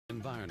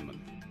environment,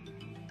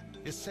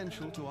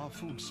 essential to our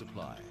food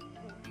supply.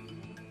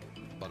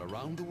 But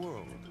around the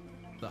world,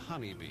 the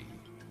honeybee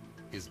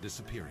is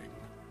disappearing.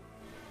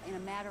 In a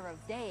matter of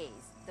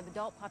days, the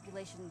adult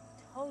population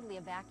totally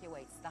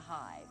evacuates the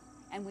hive,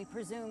 and we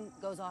presume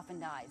goes off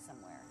and dies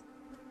somewhere.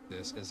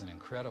 This is an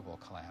incredible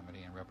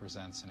calamity and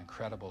represents an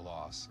incredible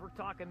loss. We're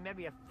talking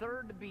maybe a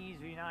third of the bees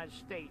of the United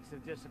States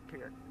have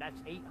disappeared. That's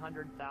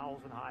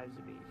 800,000 hives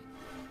of bees.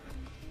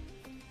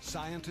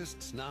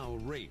 Scientists now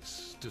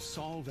race to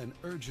solve an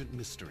urgent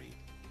mystery.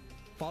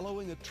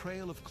 Following a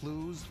trail of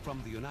clues from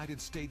the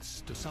United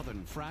States to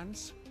southern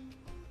France,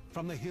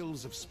 from the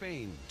hills of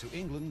Spain to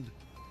England,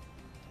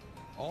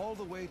 all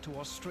the way to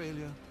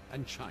Australia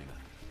and China.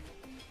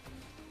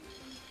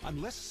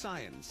 Unless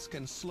science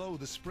can slow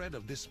the spread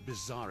of this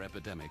bizarre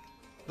epidemic,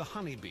 the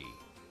honeybee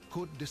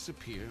could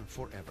disappear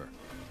forever.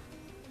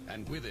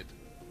 And with it,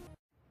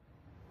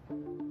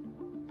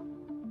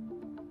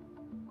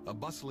 a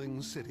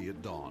bustling city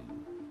at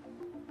dawn.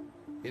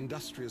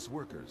 Industrious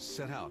workers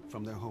set out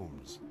from their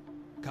homes,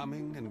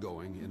 coming and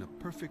going in a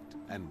perfect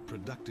and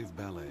productive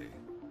ballet.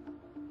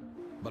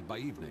 But by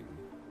evening,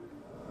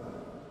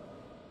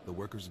 the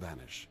workers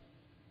vanish.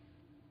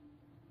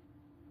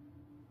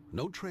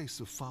 No trace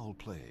of foul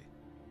play,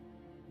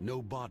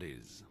 no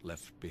bodies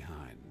left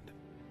behind.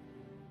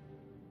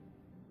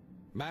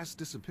 Mass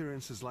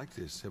disappearances like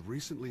this have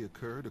recently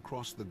occurred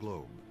across the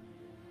globe.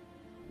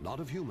 Not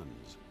of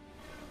humans,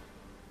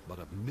 but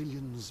of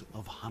millions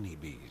of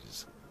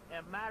honeybees. In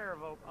a matter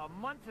of a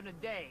month and a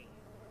day,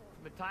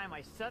 from the time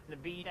I set the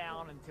bee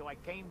down until I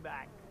came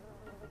back,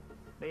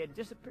 they had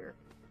disappeared.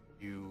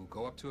 You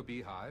go up to a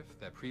beehive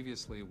that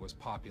previously was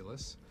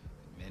populous,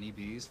 many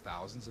bees,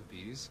 thousands of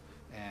bees,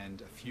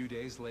 and a few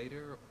days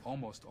later,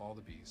 almost all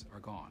the bees are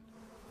gone.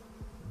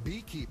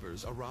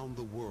 Beekeepers around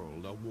the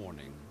world are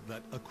warning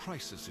that a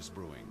crisis is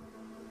brewing.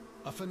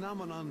 A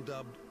phenomenon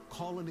dubbed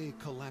colony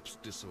collapse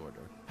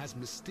disorder has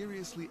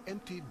mysteriously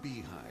emptied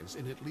beehives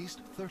in at least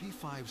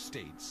 35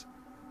 states.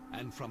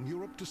 And from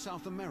Europe to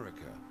South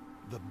America,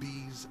 the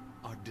bees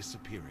are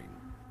disappearing.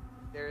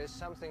 There is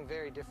something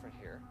very different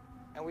here,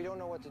 and we don't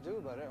know what to do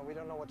about it, and we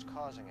don't know what's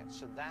causing it.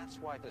 So that's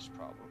why this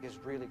problem is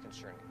really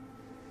concerning.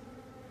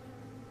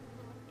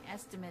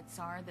 Estimates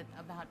are that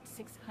about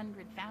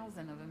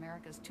 600,000 of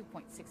America's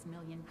 2.6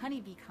 million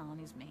honeybee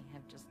colonies may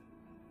have just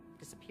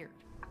disappeared.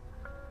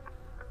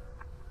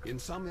 In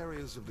some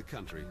areas of the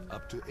country,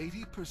 up to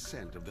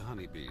 80% of the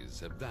honeybees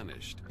have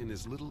vanished in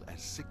as little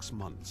as 6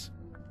 months.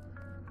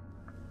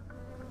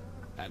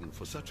 And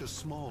for such a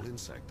small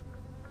insect,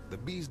 the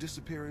bee's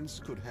disappearance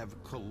could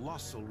have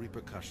colossal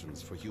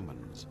repercussions for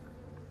humans.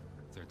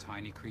 They're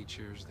tiny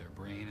creatures, their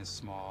brain is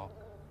small,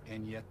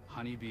 and yet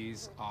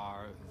honeybees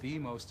are the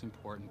most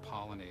important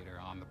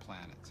pollinator on the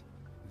planet.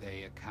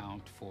 They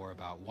account for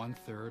about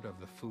 1/3 of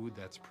the food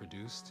that's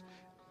produced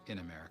in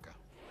America.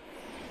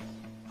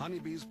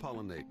 Honeybees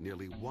pollinate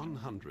nearly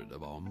 100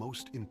 of our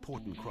most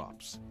important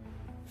crops.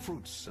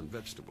 Fruits and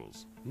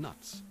vegetables,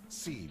 nuts,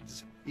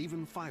 seeds,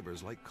 even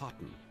fibers like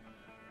cotton.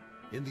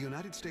 In the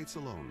United States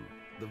alone,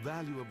 the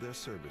value of their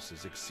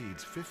services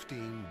exceeds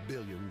 $15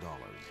 billion.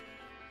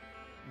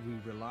 We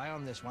rely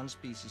on this one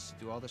species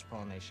to do all this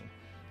pollination,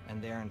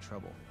 and they're in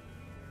trouble.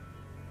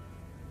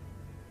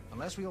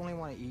 Unless we only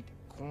want to eat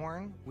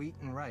corn, wheat,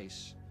 and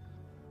rice,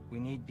 we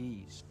need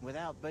bees.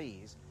 Without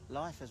bees,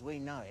 life as we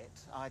know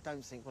it, I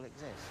don't think will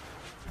exist.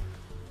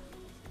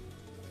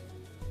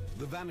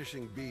 The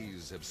vanishing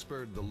bees have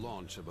spurred the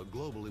launch of a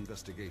global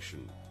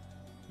investigation,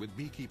 with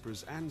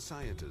beekeepers and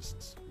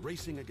scientists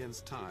racing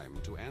against time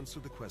to answer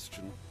the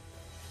question,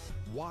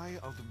 why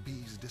are the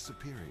bees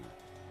disappearing?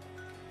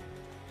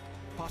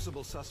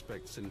 Possible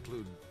suspects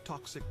include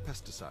toxic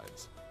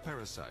pesticides,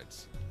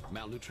 parasites,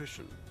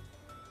 malnutrition,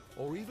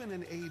 or even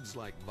an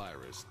AIDS-like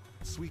virus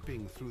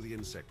sweeping through the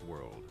insect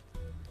world.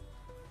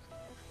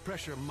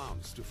 Pressure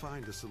mounts to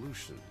find a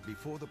solution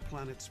before the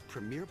planet's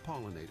premier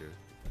pollinator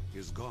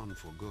is gone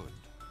for good.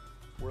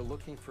 We're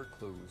looking for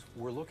clues.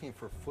 We're looking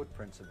for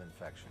footprints of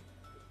infection.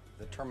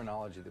 The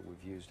terminology that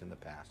we've used in the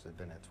past has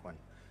been it's when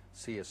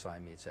CSI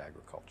meets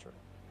agriculture.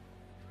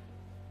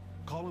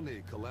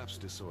 Colony collapse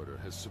disorder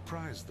has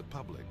surprised the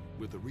public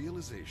with the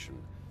realization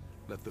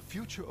that the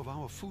future of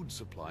our food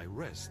supply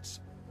rests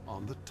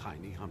on the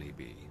tiny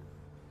honeybee.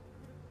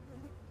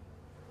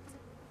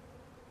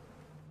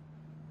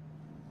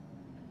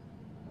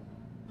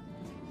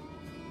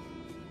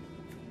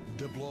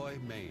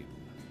 DeBlois, Maine.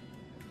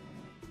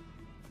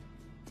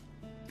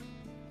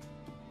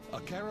 A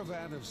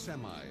caravan of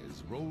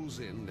semis rolls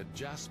in at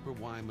Jasper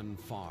Wyman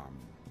Farm,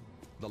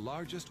 the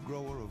largest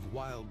grower of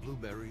wild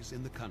blueberries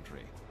in the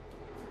country.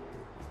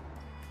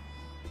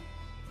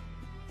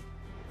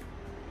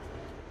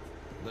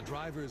 The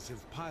drivers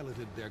have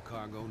piloted their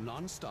cargo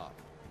non-stop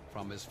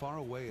from as far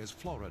away as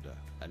Florida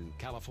and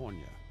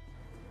California.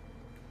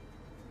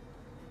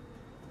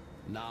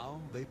 Now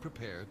they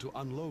prepare to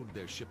unload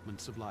their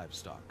shipments of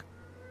livestock.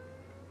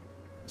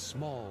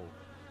 Small,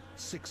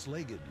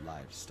 six-legged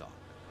livestock.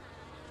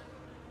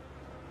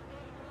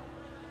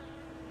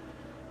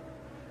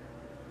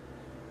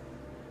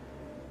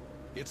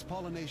 It's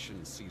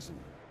pollination season.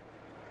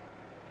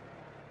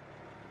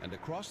 And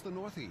across the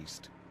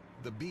Northeast,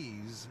 the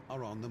bees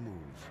are on the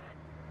move.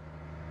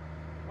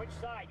 Which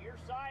side? Your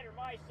side or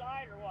my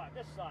side or what?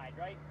 This side,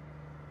 right?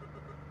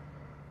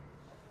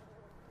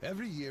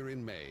 Every year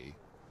in May,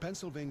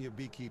 Pennsylvania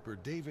beekeeper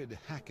David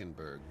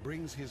Hackenberg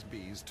brings his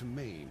bees to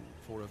Maine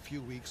for a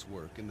few weeks'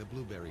 work in the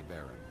blueberry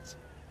barrens.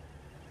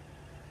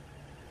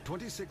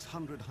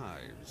 2,600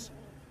 hives,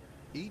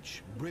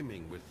 each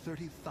brimming with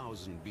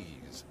 30,000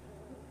 bees.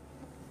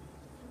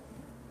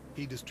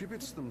 He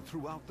distributes them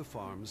throughout the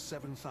farm's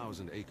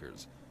 7,000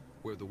 acres,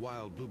 where the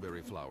wild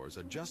blueberry flowers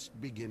are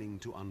just beginning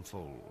to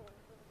unfold.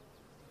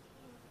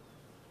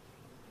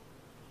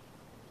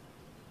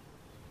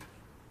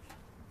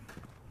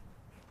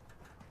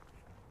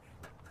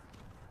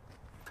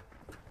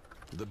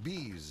 The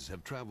bees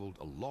have traveled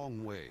a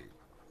long way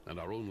and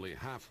are only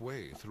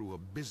halfway through a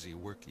busy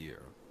work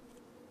year.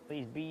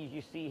 These bees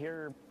you see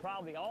here are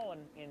probably all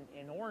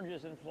in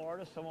oranges in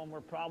Florida. Some of them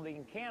were probably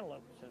in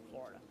cantaloupes in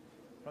Florida.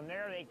 From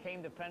there, they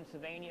came to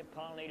Pennsylvania,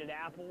 pollinated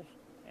apples,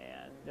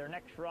 and their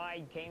next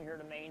ride came here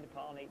to Maine to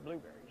pollinate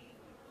blueberries.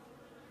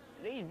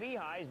 These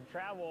beehives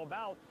travel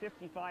about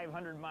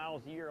 5,500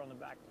 miles a year on the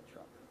back of the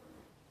truck.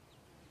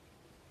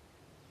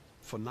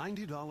 For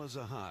 $90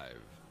 a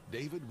hive,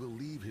 David will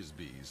leave his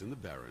bees in the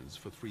barrens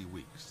for 3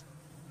 weeks.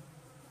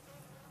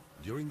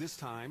 During this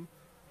time,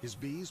 his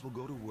bees will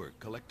go to work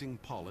collecting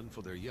pollen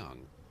for their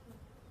young,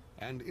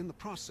 and in the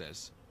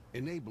process,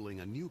 enabling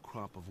a new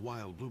crop of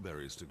wild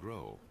blueberries to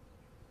grow.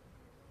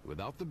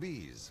 Without the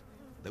bees,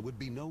 there would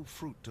be no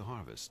fruit to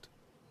harvest.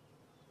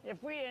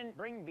 If we didn't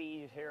bring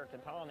bees here to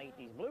pollinate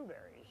these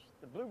blueberries,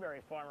 the blueberry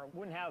farmer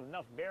wouldn't have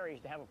enough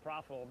berries to have a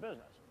profitable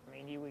business. I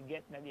mean, you would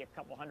get maybe a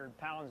couple hundred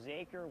pounds an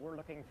acre. We're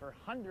looking for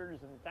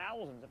hundreds and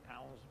thousands of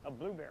pounds of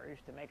blueberries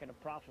to make it a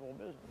profitable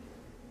business.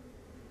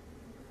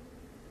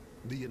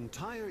 The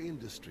entire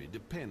industry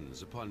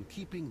depends upon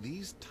keeping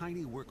these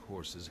tiny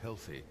workhorses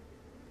healthy.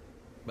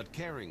 But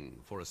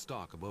caring for a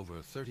stock of over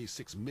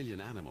 36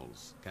 million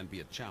animals can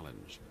be a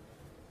challenge.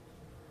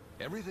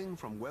 Everything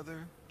from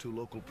weather to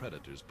local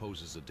predators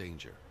poses a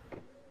danger.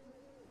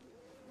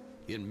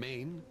 In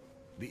Maine,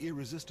 the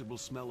irresistible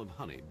smell of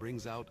honey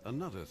brings out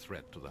another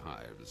threat to the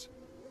hives: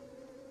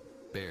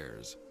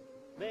 bears.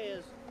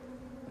 Bears.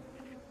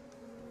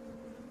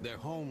 Their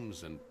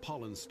homes and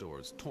pollen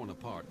stores torn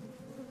apart,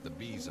 the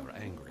bees are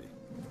angry.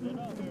 They're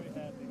not very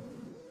happy.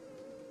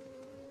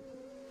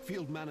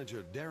 Field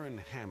manager Darren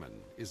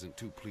Hammond isn't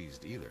too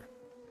pleased either.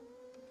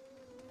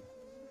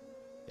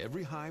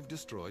 Every hive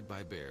destroyed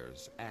by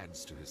bears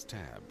adds to his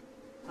tab.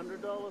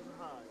 $100 a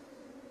hive.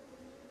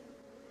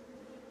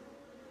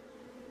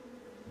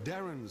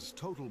 Darren's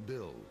total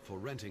bill for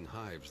renting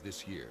hives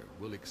this year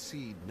will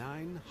exceed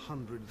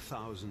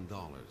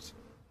 $900,000.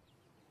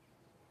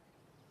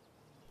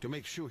 To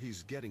make sure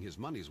he's getting his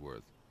money's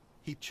worth,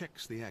 he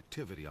checks the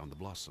activity on the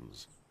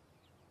blossoms.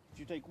 If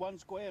you take 1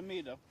 square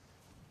meter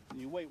and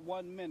you wait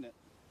 1 minute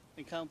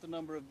and count the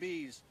number of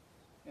bees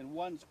in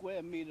 1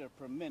 square meter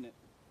per minute,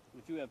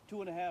 if you have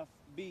 2.5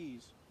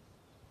 bees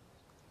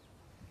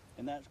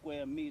in that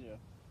square meter,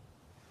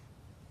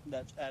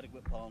 that's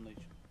adequate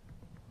pollination.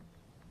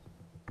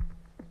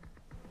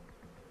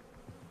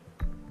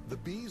 The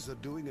bees are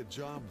doing a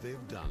job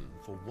they've done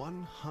for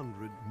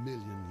 100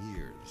 million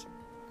years,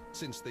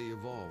 since they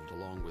evolved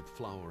along with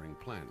flowering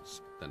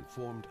plants, then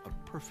formed a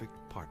perfect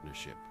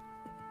partnership.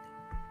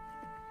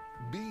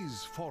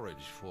 Bees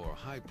forage for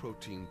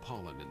high-protein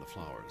pollen in the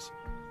flowers,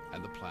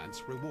 and the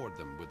plants reward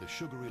them with a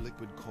sugary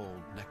liquid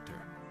called nectar.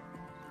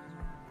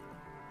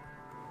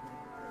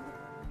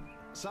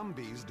 Some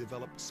bees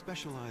developed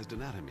specialized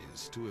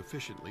anatomies to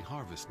efficiently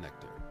harvest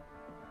nectar.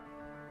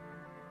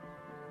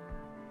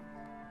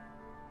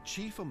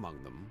 Chief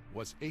among them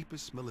was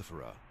Apis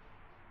mellifera,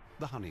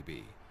 the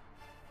honeybee.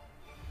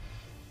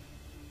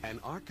 An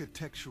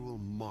architectural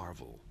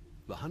marvel,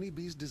 the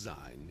honeybee's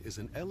design is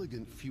an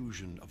elegant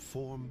fusion of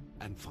form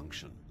and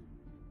function.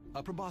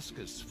 A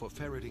proboscis for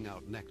ferreting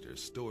out nectar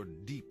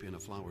stored deep in a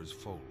flower's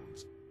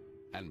folds,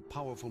 and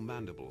powerful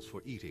mandibles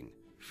for eating,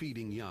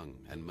 feeding young,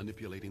 and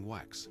manipulating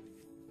wax.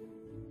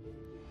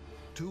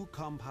 2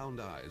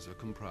 compound eyes are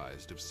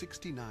comprised of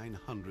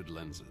 6,900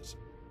 lenses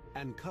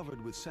and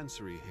covered with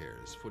sensory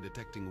hairs for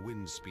detecting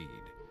wind speed.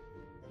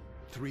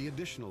 3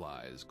 additional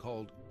eyes,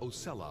 called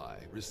ocelli,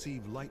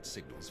 receive light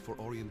signals for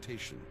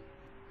orientation.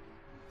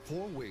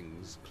 4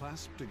 wings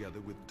clasped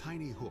together with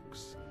tiny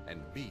hooks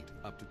and beat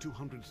up to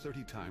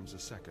 230 times a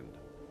second.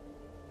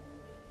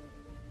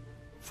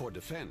 For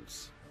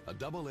defense, a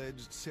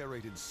double-edged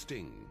serrated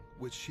sting,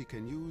 which she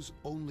can use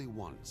only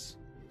once,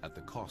 at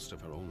the cost of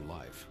her own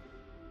life.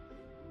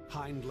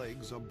 Hind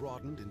legs are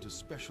broadened into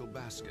special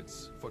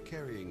baskets for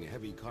carrying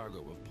heavy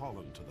cargo of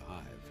pollen to the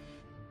hive.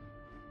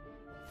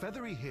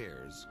 Feathery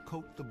hairs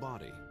coat the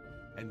body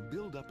and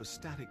build up a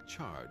static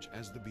charge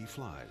as the bee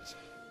flies.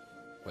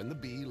 When the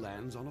bee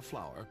lands on a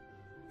flower,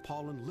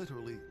 pollen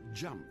literally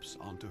jumps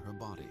onto her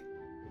body.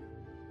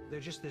 They're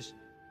just this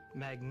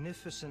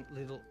magnificent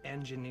little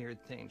engineered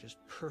thing, just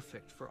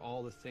perfect for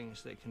all the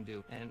things they can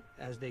do. And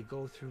as they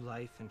go through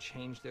life and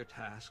change their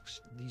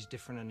tasks, these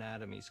different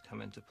anatomies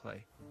come into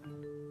play.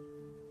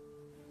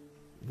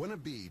 When a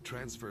bee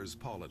transfers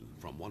pollen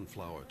from one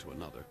flower to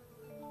another,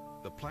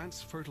 the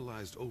plant's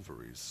fertilized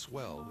ovaries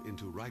swell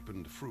into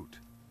ripened fruit.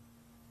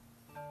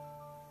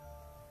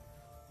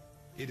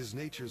 It is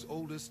nature's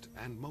oldest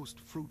and most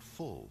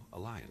fruitful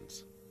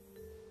alliance.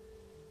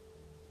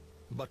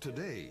 But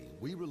today,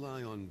 we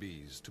rely on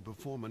bees to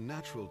perform a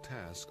natural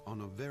task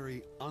on a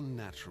very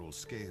unnatural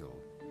scale.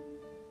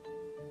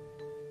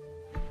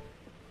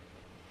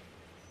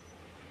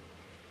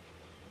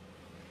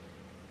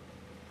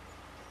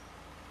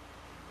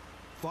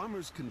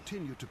 Farmers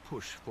continue to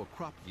push for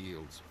crop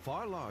yields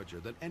far larger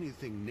than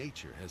anything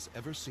nature has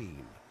ever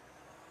seen.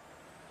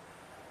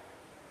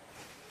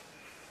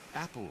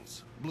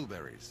 Apples,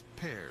 blueberries,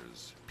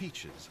 pears,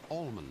 peaches,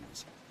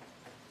 almonds.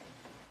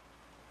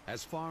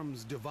 As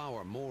farms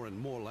devour more and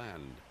more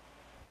land,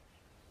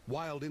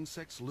 wild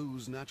insects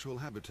lose natural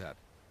habitat,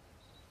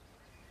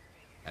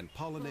 and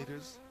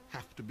pollinators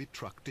have to be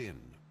trucked in.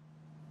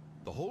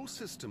 The whole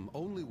system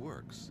only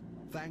works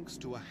thanks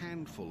to a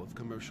handful of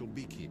commercial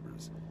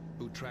beekeepers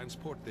who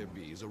transport their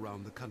bees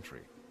around the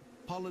country,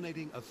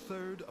 pollinating a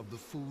third of the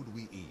food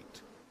we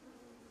eat.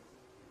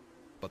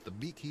 But the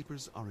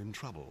beekeepers are in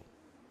trouble.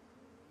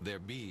 Their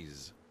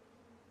bees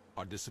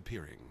are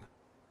disappearing.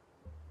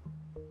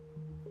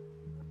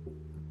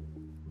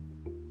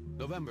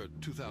 November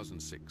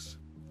 2006.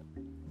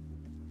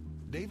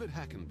 David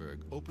Hackenberg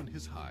opened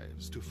his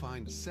hives to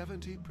find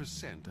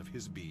 70% of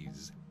his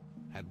bees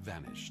had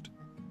vanished.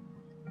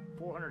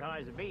 400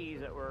 hives of bees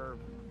that were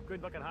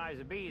good-looking hives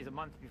of bees a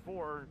month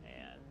before,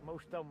 and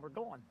most of them were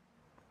gone.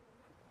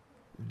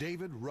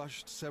 David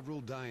rushed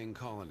several dying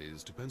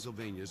colonies to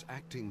Pennsylvania's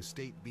acting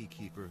state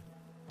beekeeper,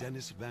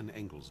 Dennis Van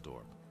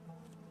Engelsdorp.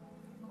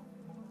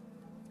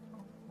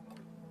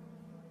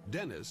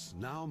 Dennis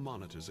now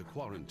monitors a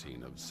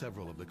quarantine of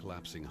several of the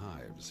collapsing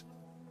hives.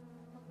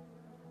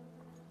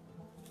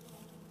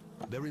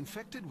 They're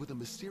infected with a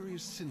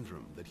mysterious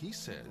syndrome that he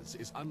says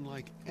is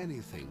unlike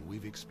anything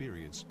we've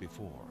experienced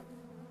before.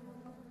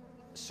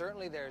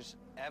 Certainly there's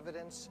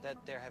evidence that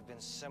there have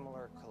been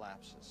similar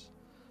collapses,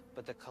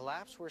 but the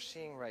collapse we're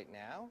seeing right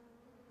now,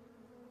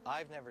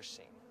 I've never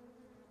seen.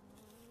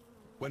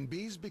 When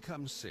bees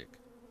become sick,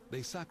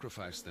 they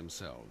sacrifice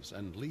themselves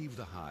and leave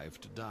the hive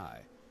to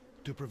die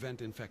to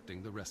prevent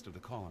infecting the rest of the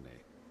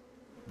colony.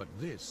 But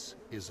this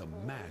is a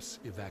mass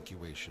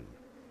evacuation.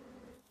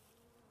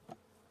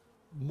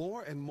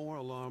 More and more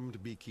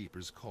alarmed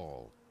beekeepers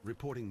call,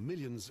 reporting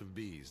millions of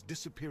bees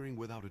disappearing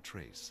without a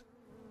trace.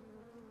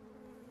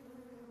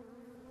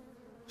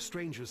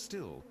 Stranger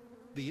still,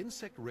 the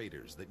insect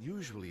raiders that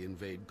usually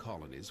invade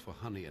colonies for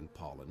honey and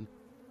pollen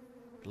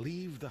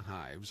leave the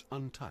hives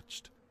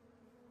untouched.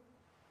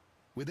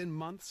 Within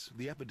months,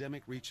 the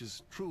epidemic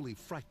reaches truly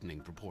frightening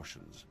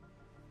proportions.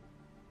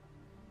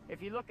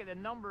 If you look at the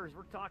numbers,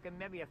 we're talking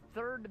maybe a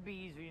third of the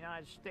bees in the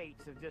United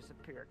States have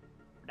disappeared.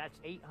 That's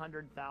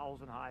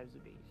 800,000 hives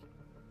of bees.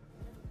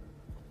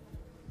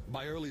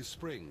 By early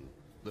spring,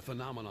 the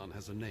phenomenon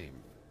has a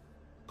name: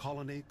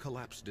 colony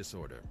collapse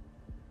disorder,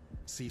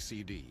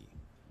 CCD.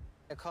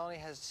 A colony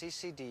has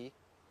CCD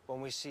when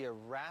we see a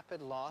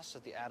rapid loss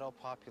of the adult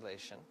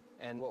population,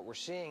 and what we're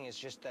seeing is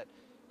just that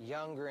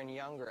younger and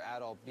younger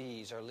adult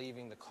bees are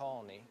leaving the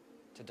colony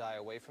to die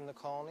away from the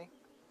colony.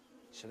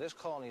 So this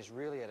colony is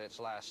really at its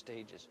last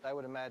stages. I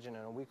would imagine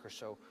in a week or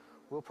so,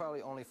 we'll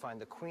probably only find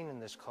the queen in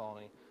this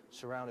colony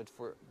surrounded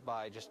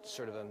by just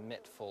sort of a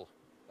mitt full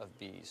of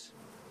bees.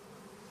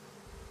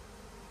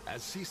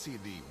 As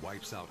CCD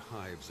wipes out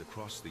hives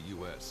across the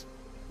U.S.,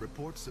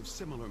 reports of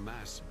similar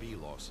mass bee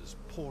losses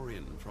pour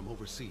in from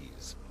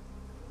overseas.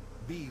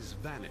 Bees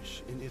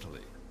vanish in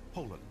Italy,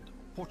 Poland,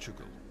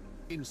 Portugal,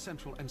 in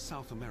Central and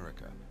South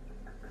America.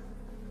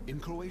 In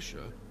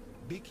Croatia,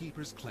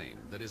 beekeepers claim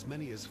that as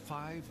many as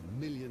 5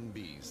 million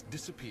bees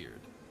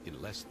disappeared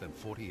in less than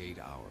 48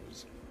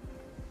 hours.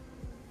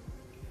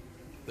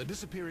 The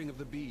disappearing of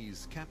the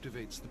bees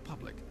captivates the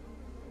public,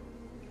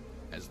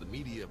 as the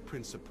media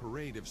prints a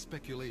parade of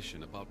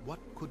speculation about what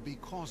could be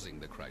causing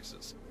the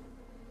crisis.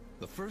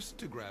 The first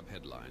to grab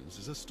headlines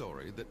is a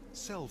story that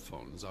cell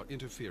phones are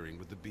interfering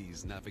with the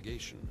bees'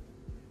 navigation.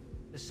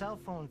 The cell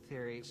phone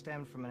theory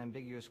stemmed from an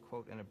ambiguous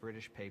quote in a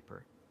British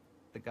paper.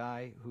 The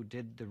guy who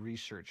did the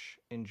research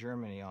in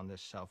Germany on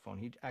this cell phone,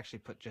 he actually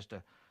put just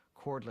a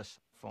cordless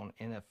phone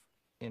in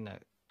a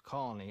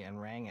colony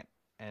and rang it,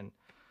 and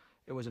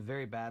it was a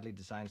very badly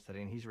designed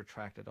study, and he's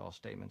retracted all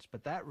statements.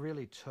 But that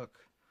really took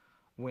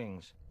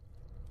wings.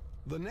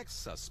 The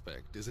next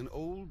suspect is an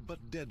old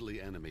but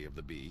deadly enemy of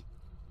the bee,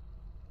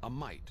 a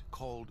mite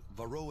called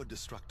Varroa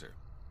destructor,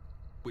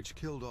 which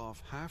killed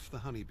off half the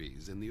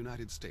honeybees in the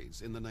United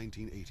States in the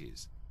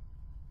 1980s.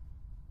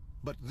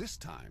 But this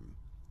time,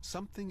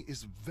 something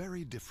is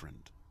very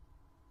different.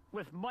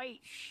 With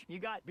mites, you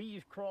got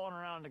bees crawling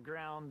around the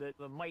ground that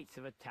the mites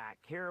have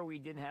attacked. Here we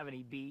didn't have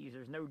any bees.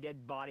 There's no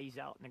dead bodies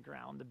out in the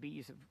ground. The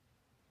bees have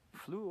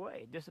flew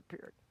away,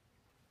 disappeared.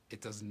 It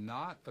does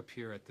not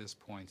appear at this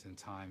point in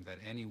time that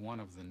any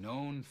one of the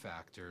known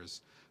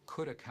factors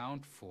could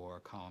account for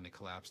colony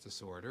collapse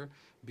disorder,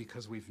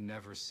 because we've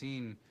never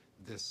seen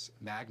this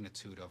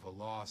magnitude of a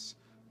loss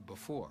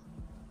before.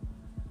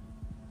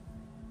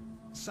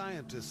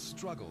 Scientists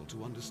struggle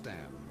to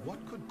understand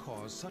what could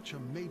cause such a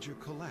major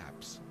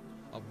collapse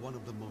of one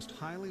of the most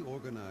highly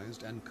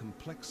organized and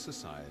complex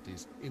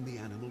societies in the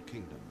animal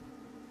kingdom.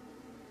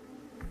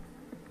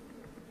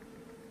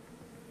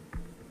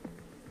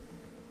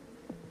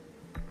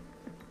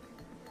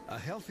 A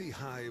healthy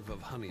hive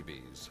of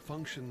honeybees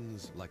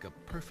functions like a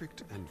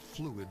perfect and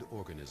fluid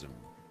organism.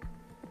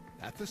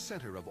 At the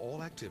center of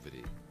all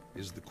activity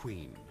is the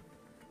queen.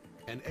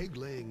 An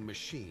egg-laying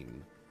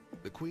machine,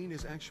 the queen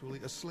is actually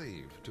a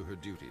slave to her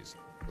duties,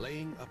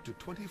 laying up to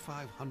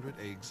 2,500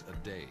 eggs a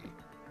day.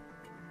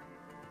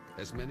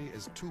 As many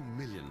as 2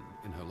 million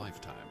in her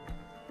lifetime.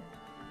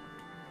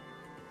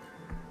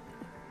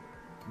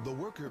 The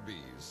worker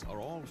bees are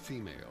all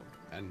female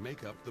and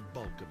make up the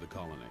bulk of the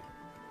colony.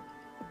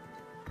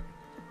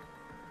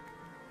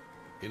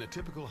 In a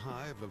typical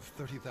hive of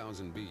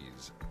 30,000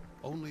 bees,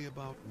 only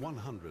about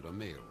 100 are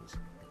males,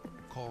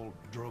 called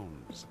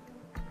drones.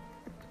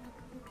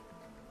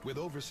 With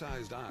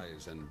oversized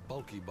eyes and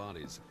bulky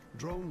bodies,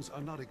 drones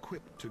are not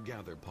equipped to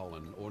gather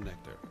pollen or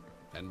nectar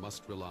and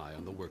must rely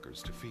on the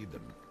workers to feed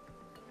them.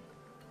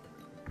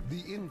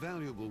 The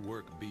invaluable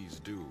work bees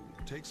do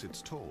takes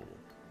its toll.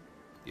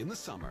 In the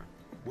summer,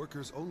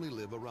 workers only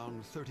live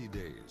around 30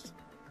 days,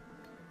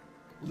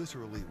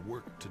 literally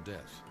worked to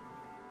death.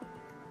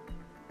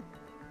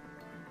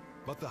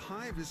 But the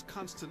hive is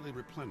constantly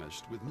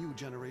replenished with new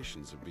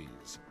generations of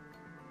bees,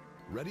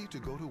 ready to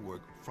go to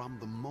work from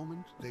the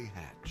moment they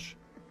hatch.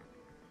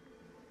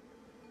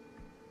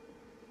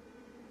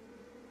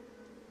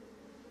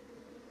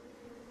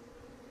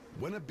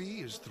 When a bee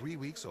is 3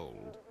 weeks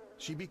old,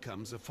 she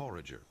becomes a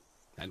forager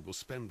and will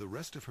spend the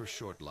rest of her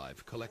short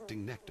life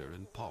collecting nectar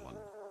and pollen.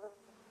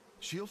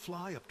 She'll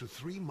fly up to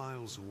 3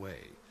 miles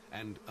away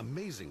and,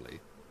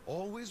 amazingly,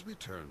 always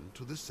return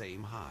to the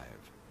same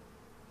hive.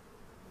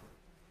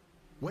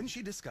 When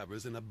she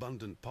discovers an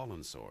abundant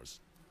pollen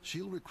source,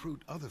 she'll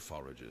recruit other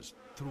foragers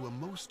through a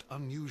most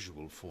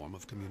unusual form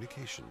of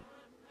communication,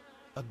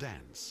 a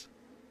dance.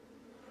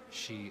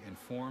 She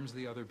informs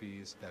the other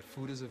bees that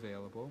food is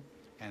available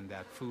and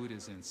that food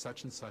is in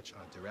such and such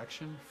a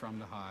direction from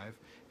the hive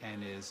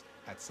and is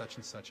at such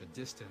and such a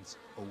distance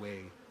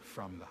away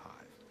from the hive.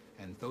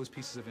 And those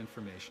pieces of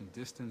information,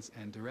 distance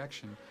and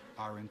direction,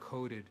 are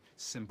encoded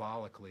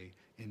symbolically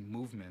in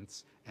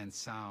movements and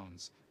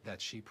sounds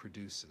that she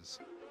produces.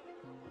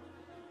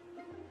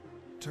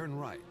 Turn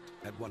right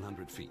at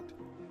 100 feet.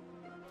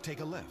 Take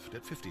a left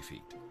at 50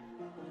 feet.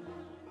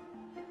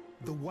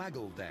 The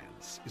waggle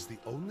dance is the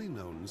only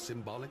known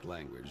symbolic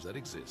language that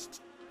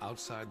exists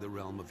outside the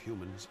realm of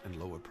humans and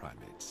lower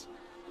primates.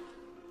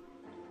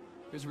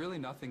 There's really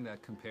nothing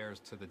that compares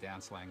to the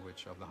dance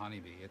language of the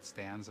honeybee. It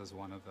stands as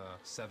one of the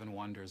 7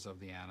 wonders of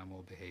the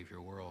animal behavior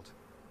world.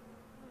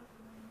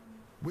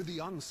 With the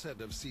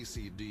onset of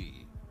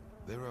CCD,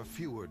 there are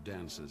fewer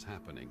dances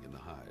happening in the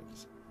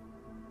hives.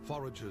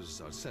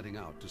 Foragers are setting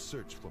out to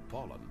search for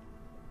pollen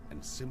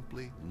and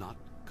simply not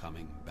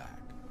coming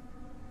back.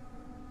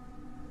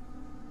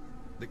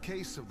 The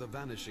case of the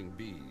vanishing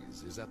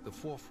bees is at the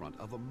forefront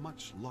of a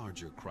much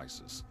larger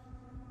crisis.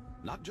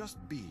 Not just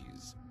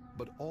bees,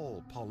 but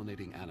all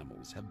pollinating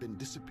animals have been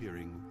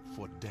disappearing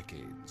for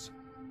decades.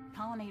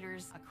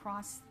 Pollinators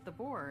across the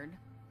board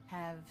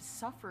have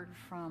suffered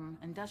from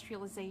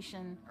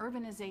industrialization,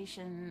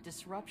 urbanization,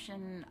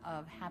 disruption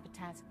of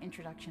habitats,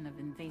 introduction of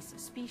invasive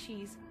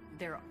species.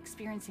 They're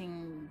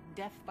experiencing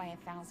death by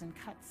 1,000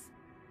 cuts.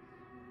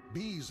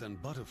 Bees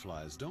and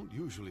butterflies don't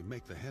usually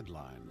make the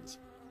headlines,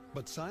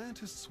 but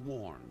scientists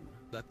warn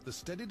that the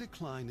steady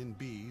decline in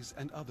bees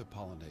and other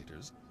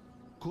pollinators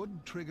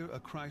could trigger a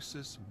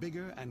crisis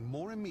bigger and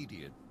more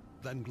immediate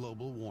than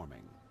global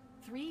warming.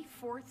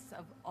 3/4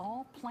 of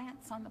all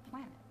plants on the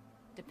planet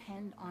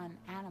depend on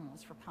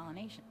animals for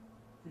pollination.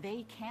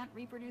 They can't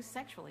reproduce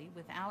sexually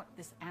without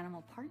this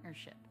animal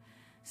partnership.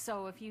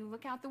 So if you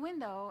look out the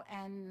window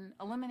and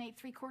eliminate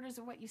 3/4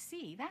 of what you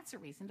see, that's a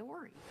reason to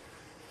worry.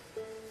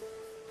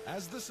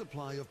 As the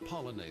supply of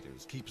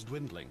pollinators keeps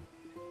dwindling,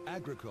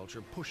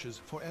 agriculture pushes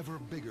for ever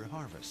bigger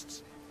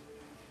harvests.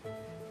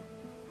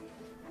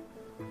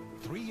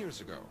 3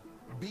 years ago,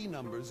 bee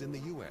numbers in the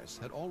U.S.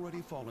 had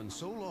already fallen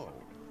so low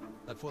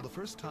that for the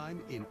first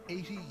time in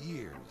 80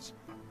 years,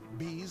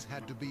 bees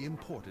had to be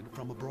imported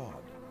from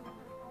abroad.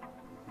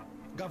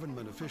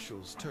 Government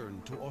officials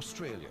turned to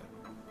Australia,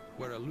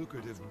 where a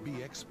lucrative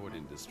bee export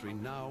industry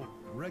now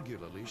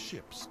regularly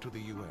ships to the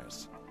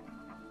U.S.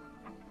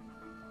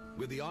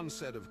 With the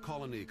onset of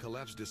colony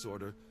collapse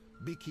disorder,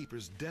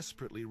 beekeepers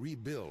desperately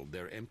rebuild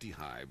their empty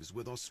hives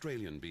with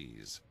Australian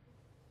bees.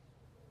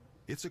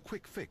 It's a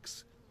quick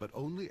fix, but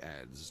only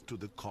adds to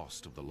the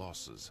cost of the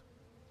losses.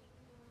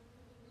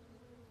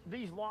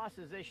 These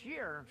losses this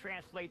year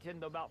translates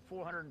into about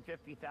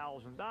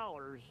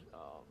 $450,000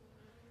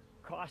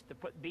 cost to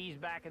put bees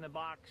back in the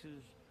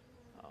boxes,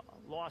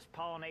 lost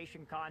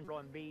pollination control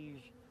on bees,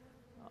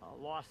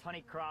 lost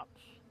honey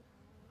crops.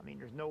 I mean,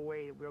 there's no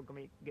way that we're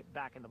going to get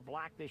back in the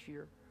black this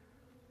year.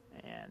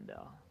 And,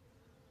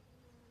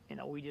 you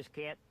know, we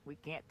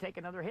can't take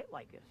another hit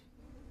like this.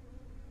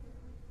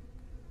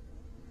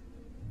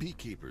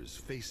 Beekeepers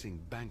facing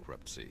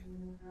bankruptcy.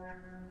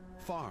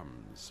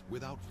 Farms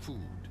without food.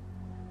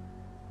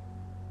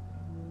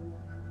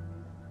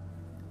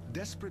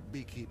 Desperate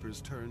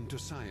beekeepers turn to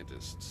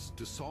scientists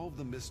to solve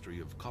the mystery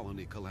of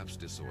colony collapse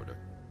disorder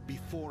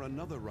before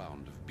another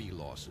round of bee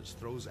losses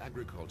throws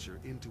agriculture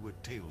into a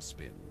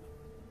tailspin.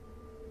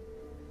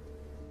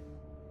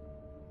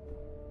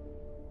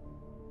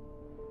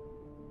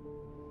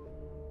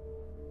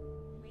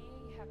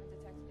 We haven't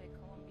detected it,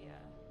 Columbia.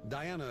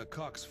 Diana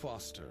Cox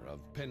Foster of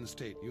Penn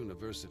State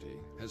University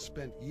has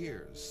spent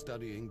years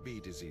studying bee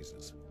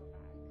diseases.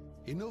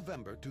 In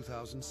November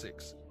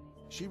 2006,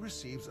 she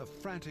receives a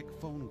frantic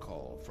phone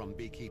call from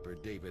beekeeper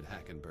David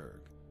Hackenberg.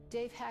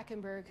 Dave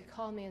Hackenberg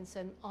called me and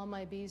said all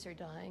my bees are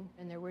dying,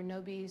 and there were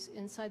no bees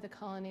inside the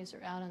colonies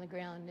or out on the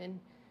ground. And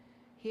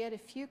he had a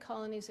few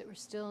colonies that were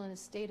still in a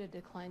state of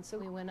decline, so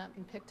we went up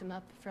and picked them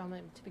up from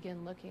him to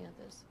begin looking at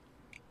this.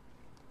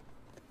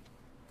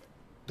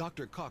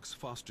 Dr. Cox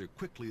Foster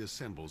quickly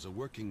assembles a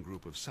working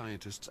group of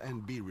scientists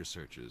and bee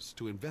researchers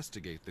to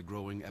investigate the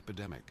growing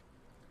epidemic.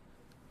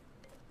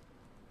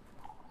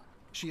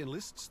 She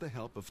enlists the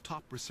help of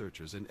top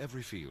researchers in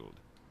every field: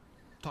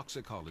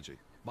 toxicology,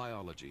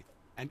 biology,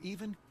 and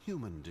even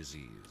human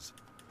disease.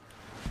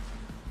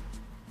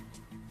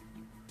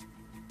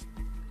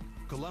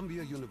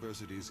 Columbia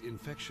University's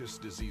Infectious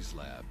Disease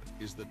Lab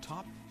is the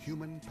top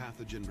human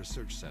pathogen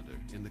research center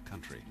in the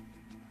country.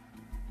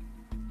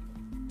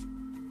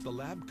 The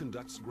lab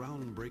conducts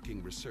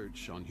groundbreaking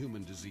research on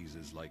human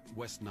diseases like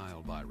West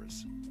Nile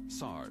virus,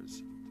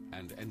 SARS,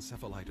 and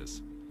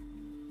encephalitis.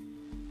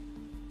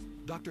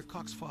 Dr.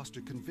 Cox Foster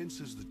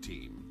convinces the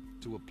team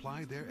to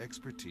apply their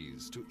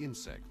expertise to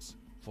insects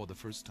for the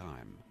first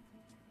time.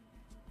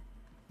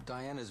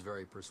 Diana is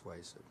very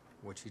persuasive.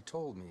 What she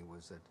told me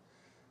was that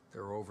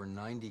there are over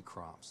 90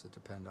 crops that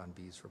depend on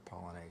bees for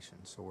pollination.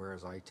 So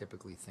whereas I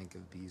typically think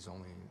of bees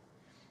only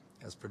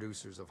as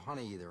producers of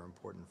honey, they're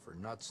important for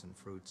nuts and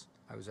fruits,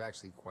 I was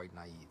actually quite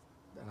naive.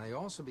 And I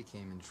also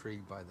became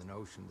intrigued by the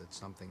notion that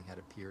something had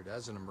appeared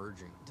as an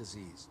emerging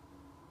disease.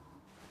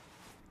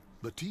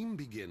 The team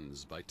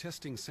begins by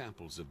testing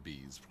samples of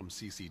bees from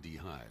CCD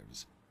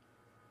hives.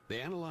 They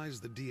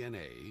analyze the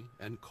DNA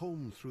and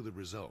comb through the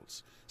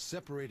results,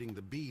 separating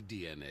the bee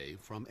DNA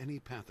from any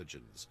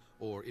pathogens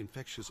or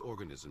infectious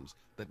organisms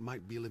that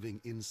might be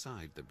living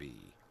inside the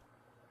bee.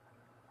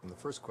 And the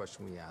first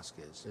question we ask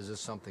is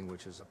this something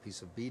which is a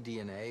piece of bee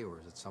DNA, or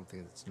is it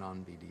something that's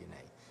non-bee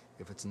DNA?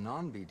 If it's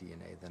non-bee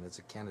DNA, then it's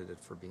a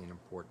candidate for being an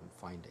important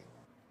finding.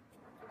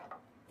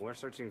 We're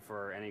searching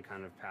for any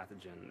kind of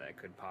pathogen that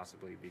could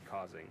possibly be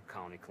causing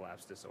colony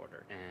collapse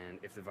disorder. And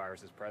if the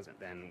virus is present,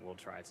 then we'll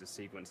try to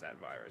sequence that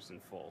virus in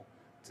full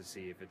to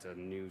see if it's a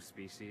new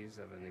species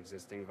of an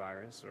existing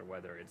virus or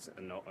whether it's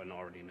an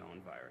already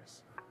known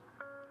virus.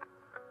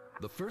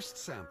 The first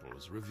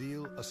samples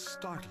reveal a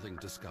startling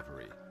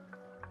discovery.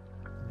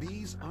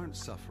 Bees aren't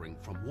suffering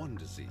from one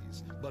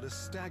disease, but a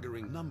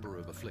staggering number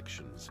of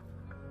afflictions.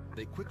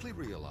 They quickly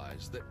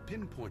realize that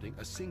pinpointing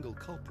a single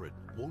culprit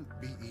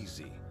won't be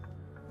easy.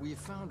 We've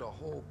found a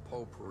whole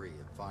potpourri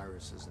of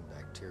viruses and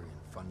bacteria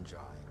and fungi.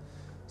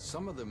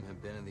 Some of them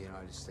have been in the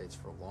United States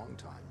for a long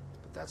time,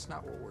 but that's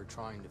not what we're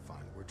trying to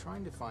find. We're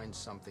trying to find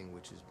something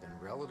which has been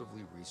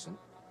relatively recent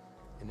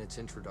in its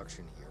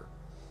introduction here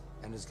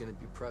and is going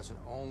to be present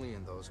only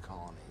in those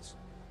colonies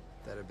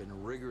that have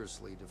been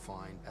rigorously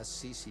defined as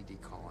CCD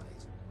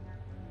colonies.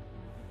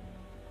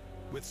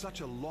 With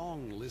such a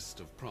long list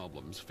of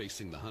problems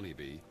facing the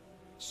honeybee,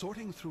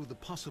 sorting through the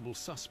possible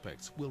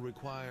suspects will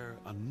require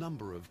a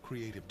number of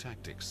creative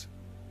tactics.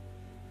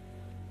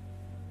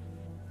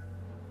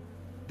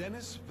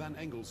 Dennis Van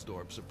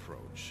Engelsdorp's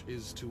approach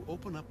is to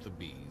open up the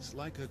bees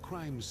like a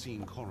crime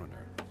scene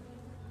coroner.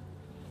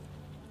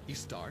 He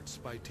starts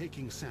by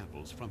taking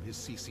samples from his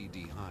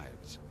CCD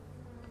hives.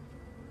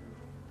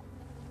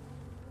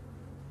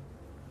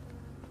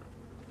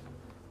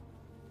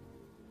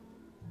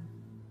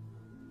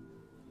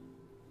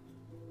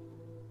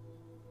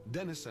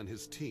 Dennis and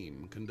his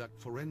team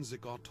conduct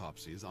forensic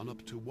autopsies on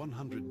up to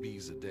 100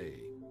 bees a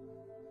day.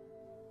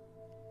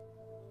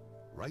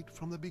 Right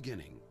from the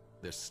beginning,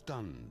 they're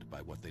stunned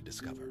by what they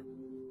discover.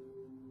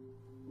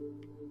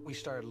 We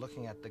started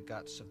looking at the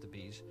guts of the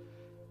bees,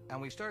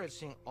 and we started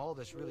seeing all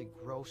this really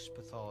gross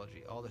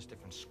pathology, all this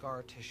different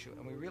scar tissue,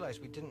 and we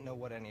realized we didn't know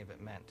what any of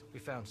it meant. We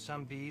found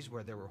some bees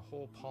where there were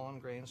whole pollen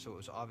grains, so it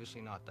was obviously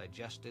not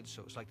digested,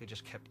 so it was like they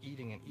just kept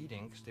eating and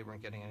eating because they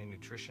weren't getting any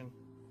nutrition.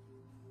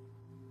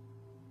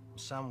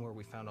 Some where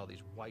we found all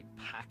these white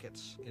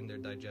packets in their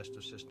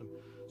digestive system.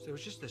 So there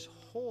was just this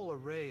whole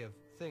array of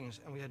things,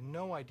 and we had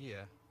no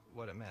idea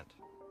what it meant.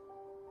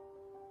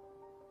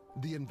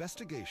 The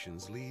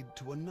investigations lead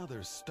to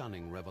another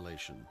stunning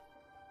revelation.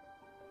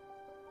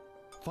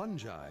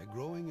 Fungi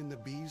growing in the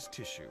bee's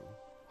tissue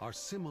are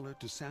similar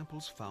to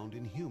samples found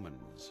in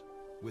humans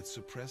with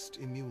suppressed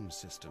immune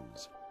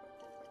systems.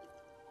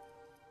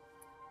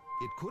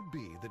 It could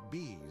be that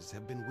bees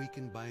have been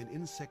weakened by an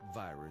insect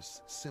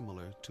virus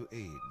similar to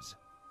AIDS.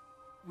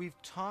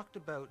 We've talked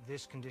about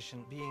this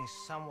condition being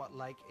somewhat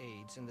like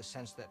AIDS in the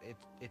sense that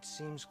it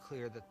seems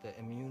clear that the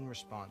immune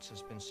response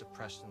has been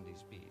suppressed in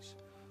these bees.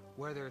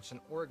 Whether it's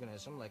an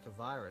organism like a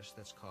virus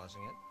that's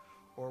causing it,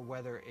 or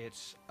whether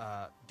it's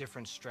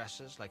different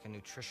stresses like a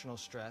nutritional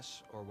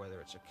stress, or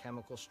whether it's a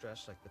chemical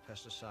stress like the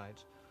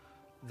pesticides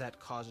that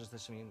causes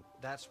this immune,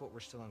 that's what we're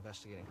still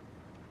investigating.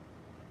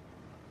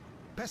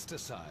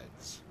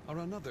 Pesticides are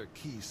another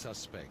key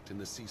suspect in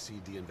the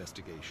CCD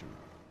investigation.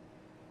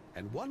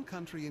 And one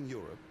country in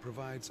Europe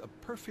provides a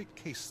perfect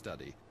case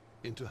study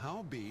into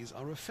how bees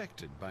are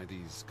affected by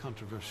these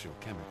controversial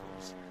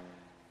chemicals.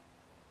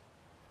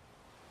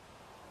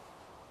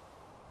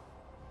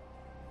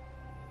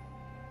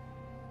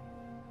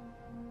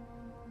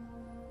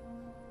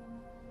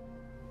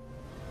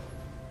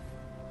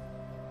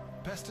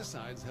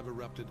 Pesticides have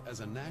erupted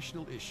as a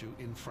national issue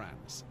in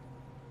France,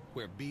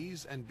 where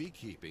bees and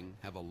beekeeping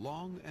have a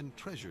long and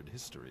treasured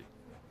history.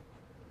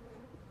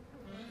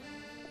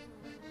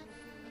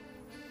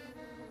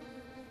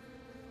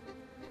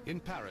 In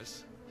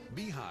Paris,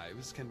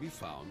 beehives can be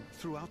found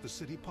throughout the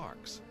city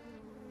parks.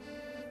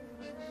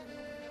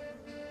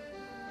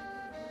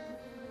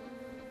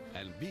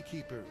 And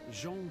beekeeper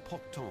Jean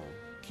Pocton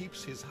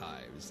keeps his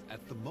hives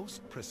at the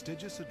most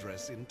prestigious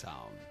address in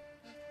town,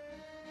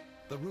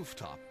 the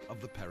rooftop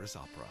of the Paris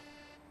Opera.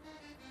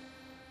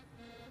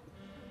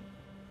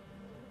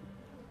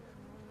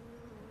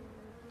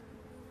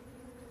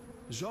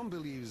 Jean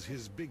believes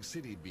his big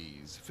city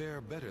bees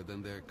fare better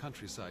than their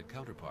countryside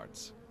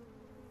counterparts.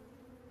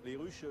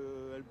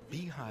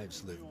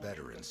 Beehives live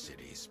better in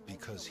cities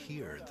because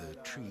here the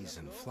trees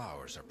and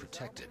flowers are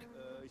protected,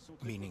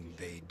 meaning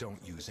they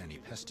don't use any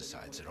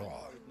pesticides at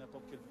all.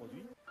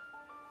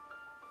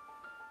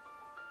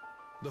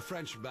 The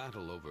French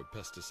battle over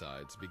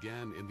pesticides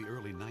began in the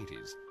early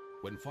 90s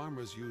when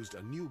farmers used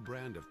a new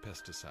brand of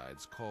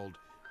pesticides called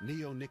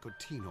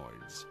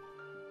neonicotinoids.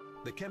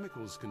 The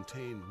chemicals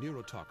contained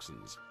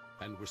neurotoxins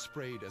and were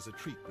sprayed as a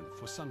treatment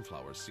for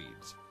sunflower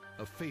seeds,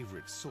 a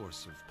favorite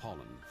source of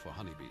pollen for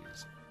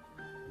honeybees.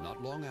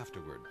 Not long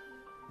afterward,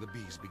 the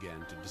bees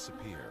began to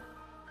disappear.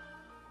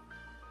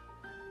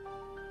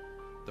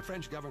 The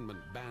French government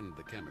banned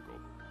the chemical,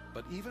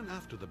 but even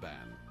after the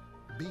ban,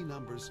 bee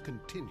numbers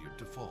continued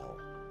to fall.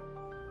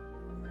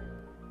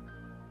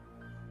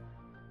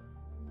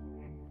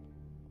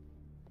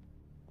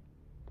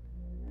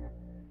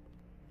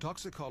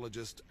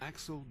 Toxicologist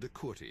Axel de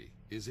Courty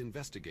is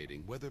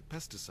investigating whether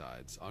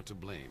pesticides are to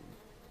blame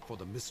for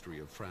the mystery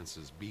of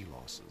France's bee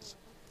losses.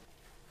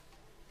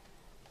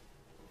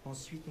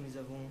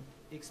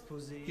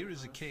 Here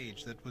is a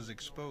cage that was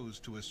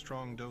exposed to a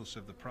strong dose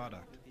of the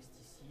product.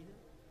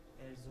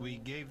 We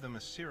gave them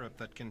a syrup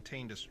that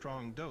contained a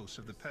strong dose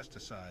of the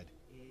pesticide.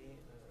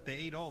 They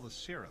ate all the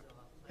syrup,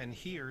 and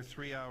here,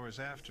 3 hours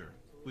after,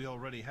 we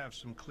already have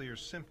some clear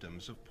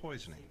symptoms of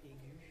poisoning.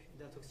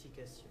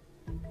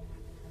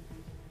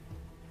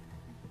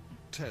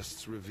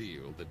 Tests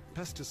reveal that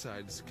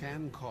pesticides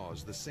can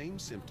cause the same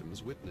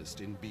symptoms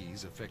witnessed in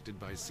bees affected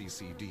by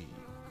CCD.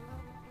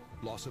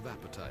 Loss of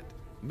appetite,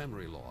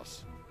 memory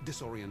loss,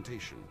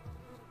 disorientation.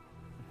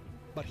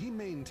 But he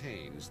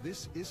maintains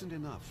this isn't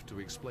enough to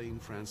explain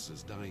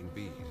France's dying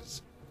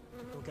bees.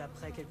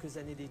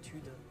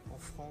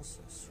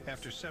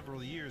 After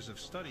several years of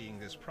studying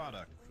this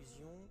product,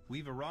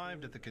 we've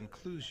arrived at the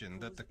conclusion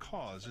that the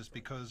cause is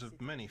because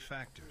of many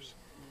factors.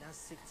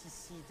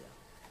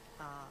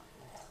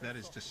 That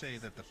is to say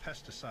that the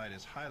pesticide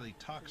is highly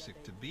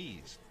toxic to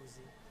bees,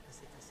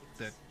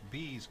 that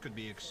bees could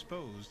be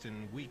exposed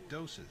in weak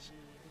doses,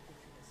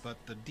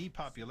 but the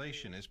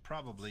depopulation is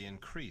probably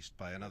increased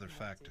by another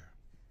factor.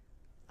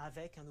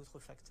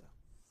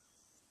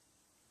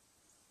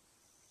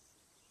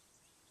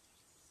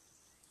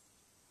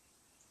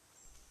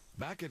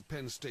 Back at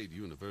Penn State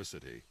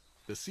University,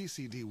 the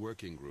CCD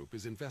working group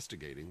is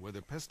investigating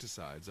whether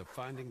pesticides are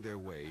finding their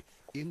way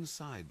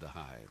inside the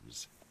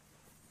hives.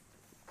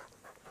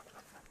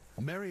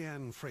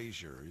 Marianne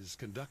Frazier is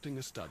conducting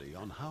a study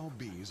on how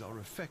bees are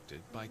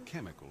affected by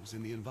chemicals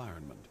in the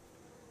environment.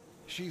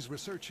 She's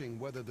researching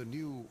whether the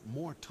new,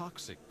 more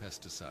toxic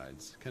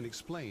pesticides can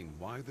explain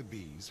why the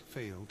bees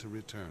fail to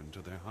return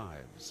to their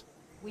hives.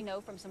 We know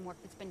from some work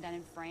that's been done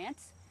in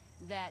France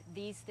that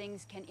these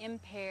things can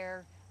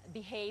impair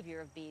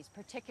behavior of bees,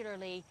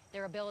 particularly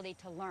their ability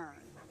to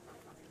learn.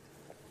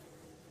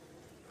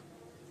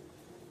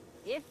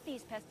 If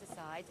these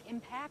pesticides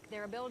impact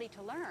their ability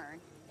to learn,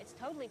 it's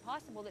totally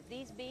possible that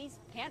these bees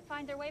can't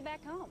find their way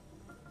back home.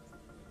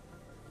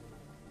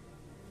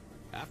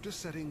 After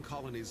setting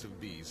colonies of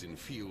bees in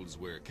fields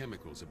where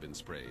chemicals have been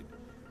sprayed,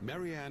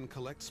 Marianne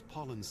collects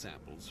pollen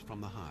samples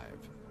from the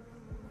hive.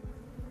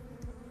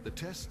 The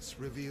tests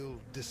reveal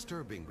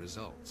disturbing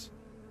results.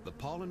 The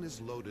pollen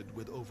is loaded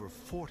with over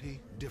 40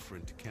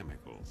 different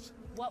chemicals.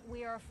 What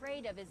we are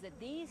afraid of is that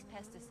these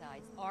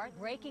pesticides are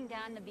breaking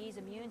down the bee's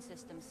immune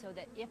system so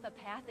that if a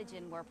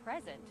pathogen were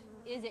present,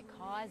 is it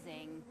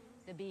causing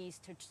the bees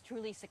to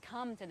truly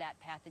succumb to that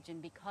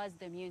pathogen because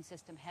the immune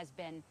system has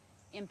been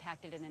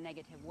impacted in a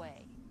negative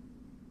way?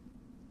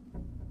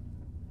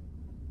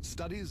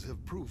 Studies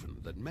have proven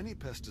that many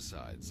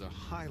pesticides are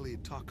highly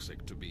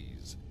toxic to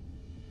bees.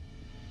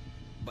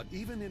 But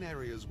even in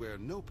areas where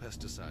no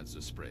pesticides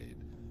are sprayed,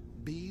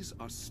 bees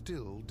are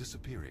still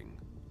disappearing.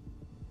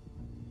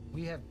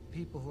 We have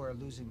people who are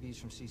losing bees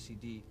from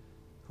CCD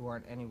who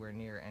aren't anywhere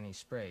near any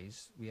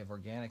sprays. We have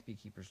organic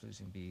beekeepers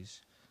losing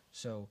bees.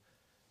 So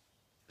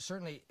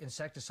certainly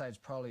insecticides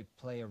probably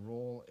play a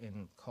role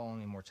in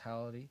colony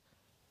mortality,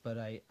 but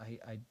I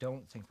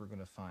don't think we're going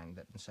to find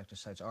that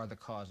insecticides are the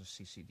cause of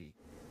CCD.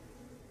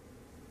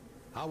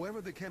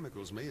 However the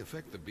chemicals may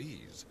affect the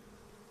bees,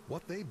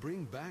 what they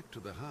bring back to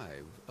the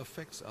hive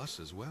affects us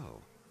as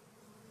well.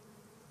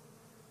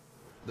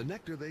 The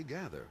nectar they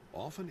gather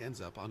often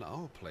ends up on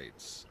our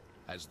plates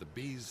as the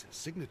bees'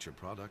 signature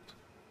product,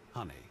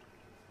 honey.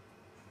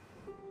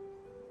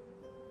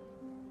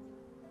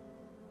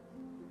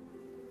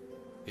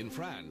 In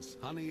France,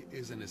 honey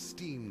is an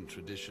esteemed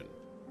tradition.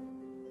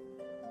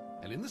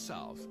 And in the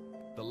south,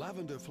 the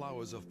lavender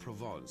flowers of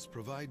Provence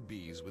provide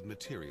bees with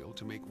material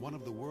to make one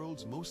of the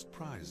world's most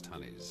prized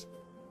honeys,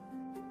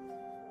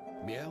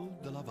 miel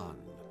de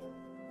lavande.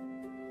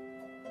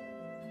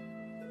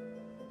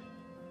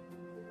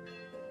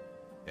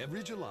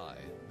 Every July,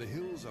 the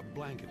hills are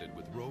blanketed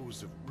with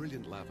rows of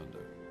brilliant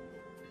lavender.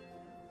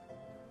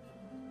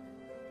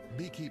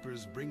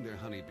 Beekeepers bring their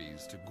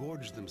honeybees to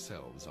gorge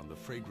themselves on the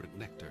fragrant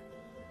nectar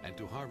and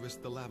to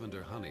harvest the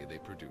lavender honey they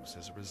produce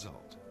as a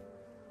result.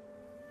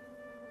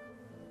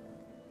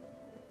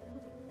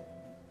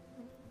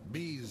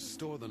 Bees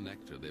store the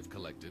nectar they've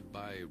collected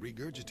by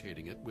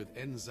regurgitating it with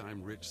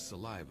enzyme-rich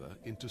saliva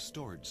into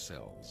storage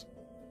cells.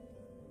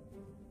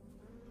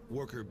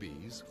 Worker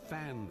bees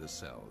fan the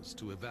cells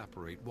to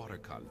evaporate water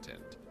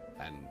content,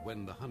 and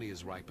when the honey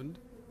is ripened,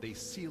 they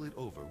seal it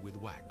over with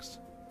wax.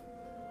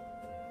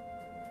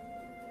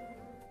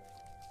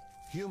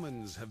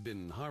 Humans have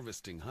been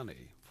harvesting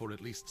honey for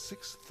at least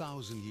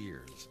 6,000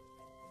 years.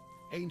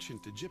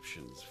 Ancient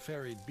Egyptians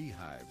ferried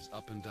beehives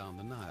up and down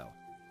the Nile.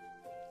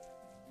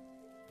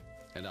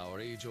 And our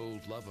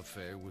age-old love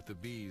affair with the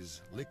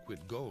bees'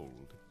 liquid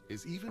gold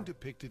is even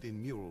depicted in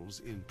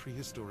murals in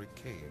prehistoric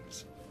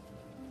caves.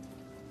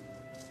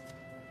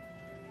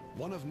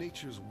 One of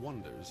nature's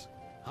wonders,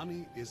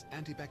 honey is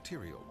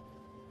antibacterial.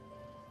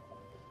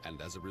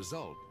 And as a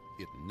result,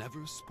 it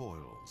never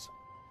spoils.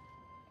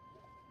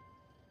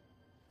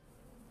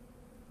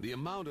 The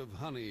amount of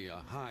honey a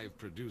hive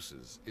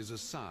produces is a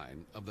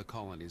sign of the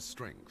colony's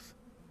strength.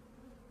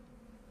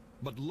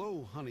 But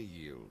low honey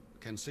yield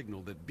can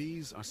signal that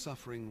bees are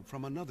suffering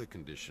from another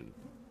condition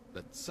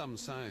that some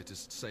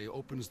scientists say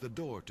opens the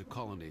door to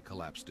colony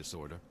collapse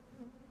disorder: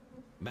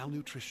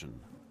 malnutrition.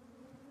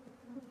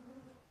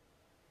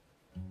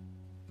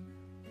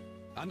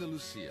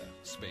 Andalusia,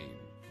 Spain.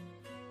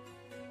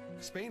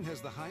 Spain has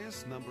the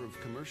highest number of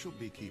commercial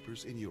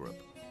beekeepers in Europe,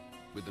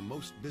 with the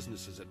most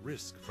businesses at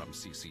risk from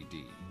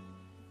CCD.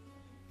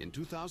 In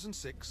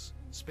 2006,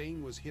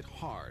 Spain was hit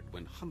hard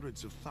when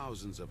hundreds of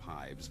thousands of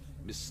hives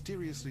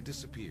mysteriously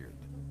disappeared.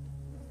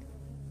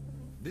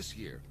 This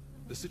year,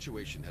 the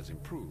situation has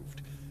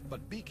improved,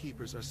 but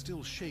beekeepers are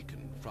still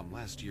shaken from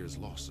last year's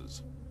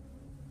losses.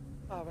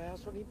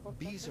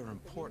 Bees are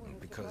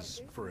important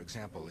because, for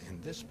example, in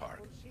this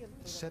park,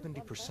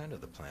 70%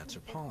 of the plants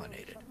are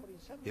pollinated.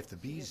 If the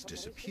bees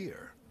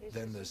disappear,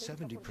 then the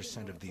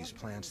 70% of these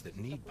plants that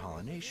need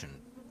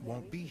pollination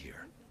won't be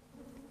here.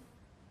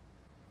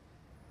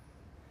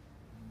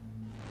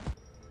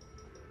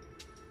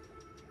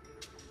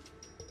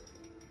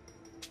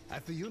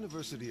 At the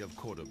University of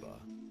Cordoba,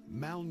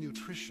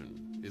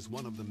 malnutrition is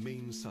one of the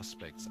main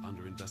suspects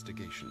under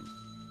investigation.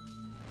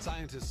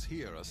 Scientists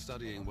here are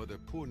studying whether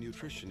poor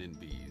nutrition in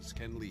bees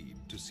can lead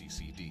to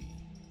CCD.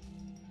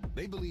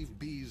 They believe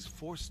bees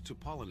forced to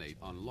pollinate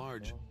on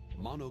large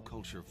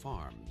monoculture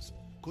farms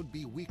could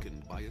be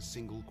weakened by a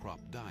single crop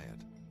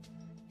diet.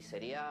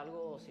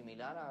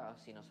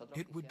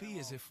 It would be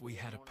as if we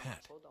had a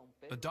pet,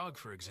 a dog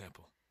for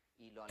example,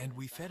 and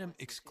we fed him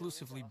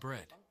exclusively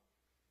bread.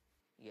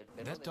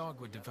 That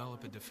dog would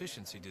develop a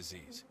deficiency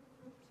disease.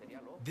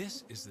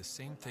 This is the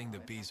same thing the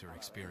bees are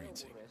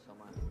experiencing.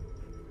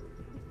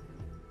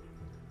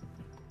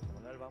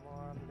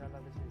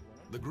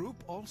 The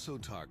group also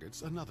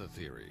targets another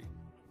theory,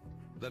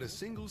 that a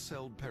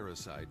single-celled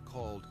parasite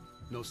called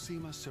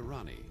Nosema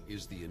cerani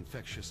is the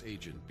infectious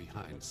agent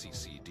behind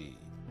CCD.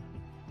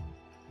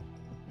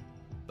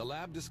 The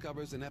lab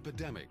discovers an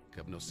epidemic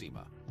of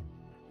Nosema.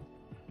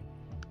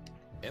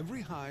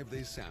 Every hive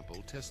they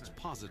sample tests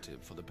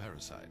positive for the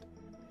parasite.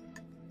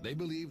 They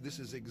believe this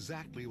is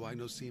exactly why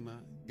Nosema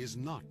is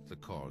not the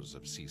cause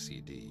of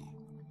CCD.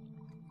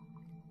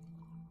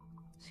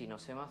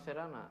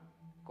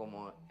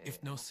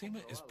 If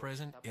Nosema is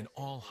present in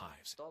all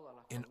hives,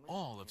 in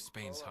all of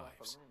Spain's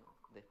hives,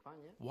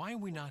 Why are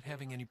we not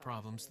having any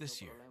problems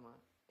this year?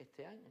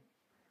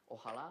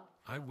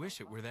 I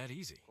wish it were that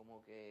easy.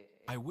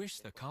 I wish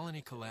the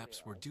colony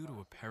collapse were due to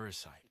a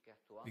parasite,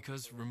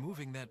 because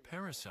removing that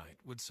parasite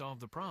would solve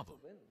the problem.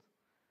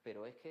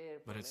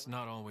 But it's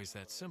not always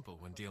that simple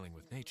when dealing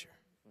with nature.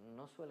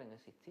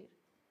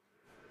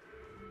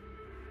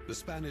 The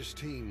Spanish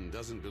team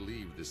doesn't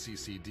believe the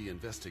CCD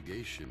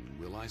investigation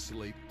will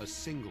isolate a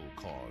single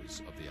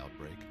cause of the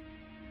outbreak.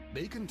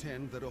 They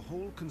contend that a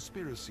whole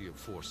conspiracy of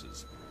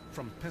forces,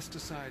 from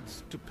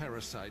pesticides to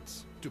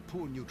parasites to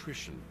poor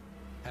nutrition,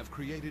 have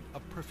created a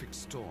perfect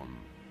storm,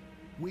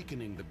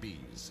 weakening the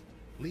bees,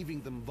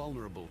 leaving them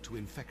vulnerable to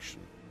infection.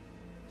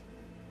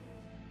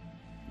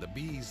 The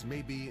bees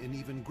may be in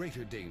even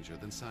greater danger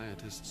than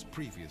scientists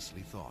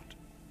previously thought.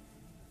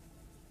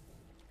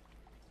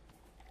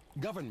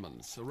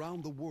 Governments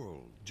around the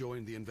world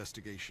joined the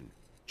investigation,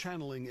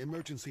 channeling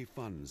emergency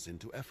funds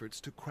into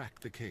efforts to crack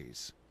the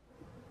case.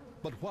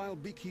 But while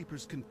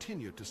beekeepers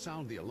continue to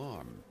sound the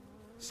alarm,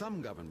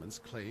 some governments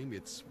claim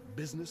it's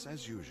business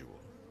as usual.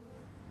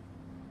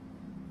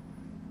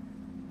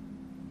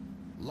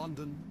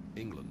 London,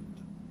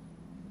 England.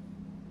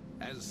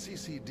 As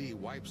CCD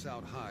wipes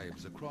out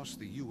hives across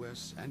the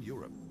US and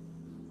Europe,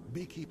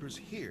 beekeepers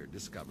here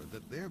discover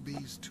that their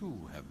bees too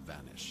have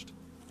vanished.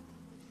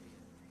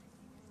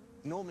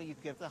 Normally you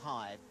give the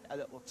hive a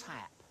little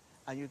tap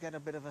and you get a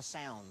bit of a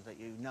sound that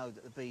you know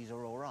that the bees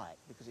are all right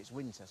because it's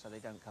winter so they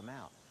don't come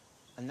out.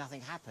 And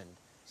nothing happened.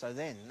 So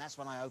then that's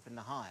when I opened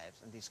the hives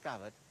and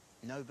discovered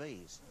no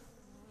bees.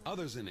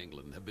 Others in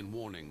England have been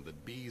warning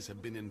that bees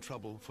have been in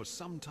trouble for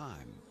some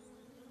time.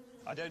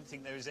 I don't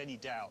think there is any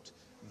doubt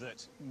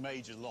that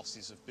major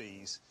losses of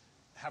bees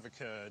have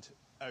occurred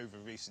over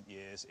recent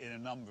years in a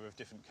number of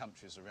different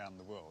countries around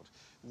the world.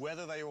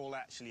 Whether they all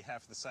actually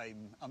have the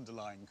same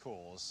underlying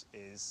cause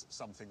is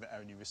something that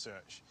only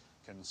research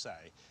can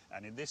say.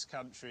 And in this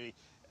country,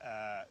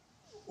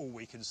 all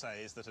we can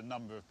say is that a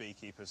number of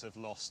beekeepers have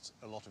lost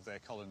a lot of their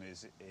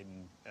colonies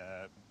in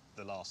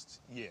the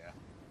last year.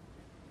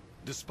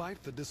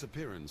 Despite the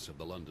disappearance of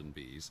the London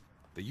bees,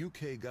 the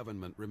UK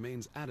government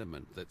remains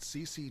adamant that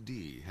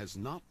CCD has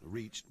not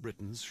reached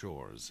Britain's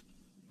shores.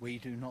 We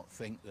do not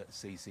think that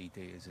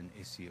CCD is an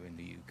issue in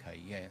the UK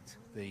yet.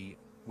 The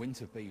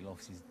winter bee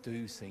losses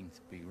do seem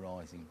to be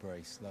rising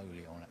very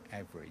slowly on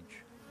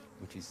average,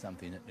 which is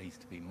something that needs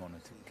to be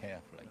monitored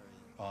carefully.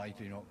 I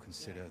do not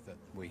consider that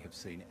we have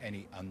seen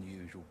any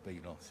unusual bee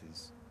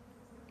losses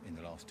in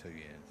the last 2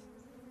 years.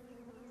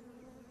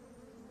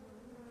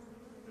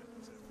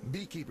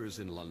 Beekeepers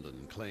in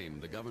London claim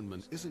the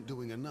government isn't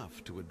doing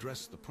enough to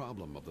address the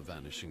problem of the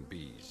vanishing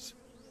bees.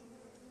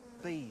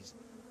 Bees,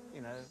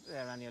 you know,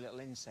 they're only a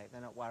little insect.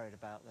 They're not worried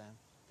about them.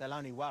 They'll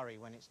only worry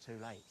when it's too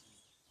late.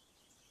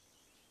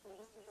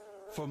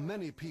 For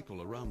many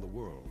people around the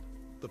world,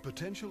 the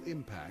potential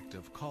impact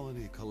of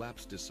colony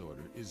collapse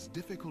disorder is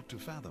difficult to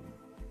fathom.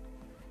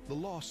 The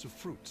loss of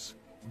fruits,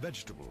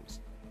 vegetables,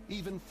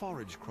 even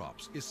forage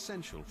crops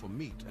essential for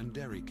meat and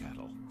dairy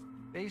cattle.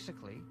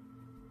 Basically,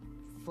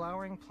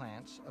 flowering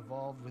plants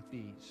evolved with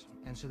bees,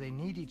 and so they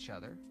need each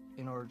other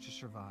in order to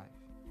survive.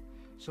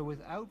 So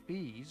without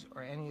bees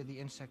or any of the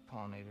insect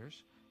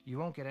pollinators, you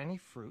won't get any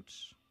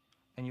fruits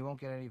and you won't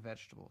get any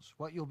vegetables.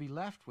 What you'll be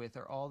left with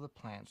are all the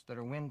plants that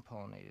are wind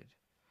pollinated,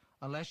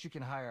 unless you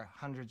can hire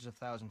hundreds of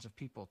thousands of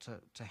people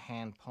to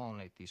hand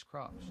pollinate these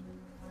crops.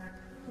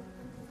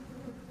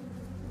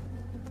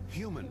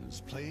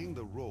 Humans playing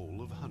the role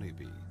of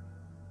honeybee.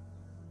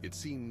 It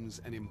seems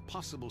an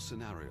impossible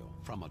scenario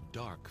from a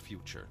dark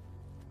future.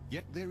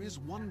 Yet there is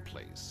one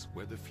place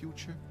where the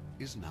future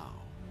is now.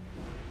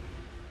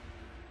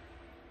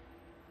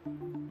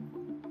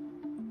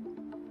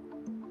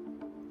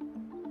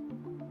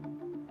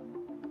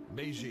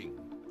 Beijing,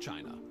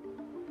 China.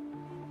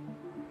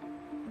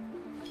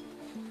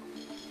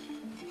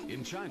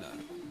 In China,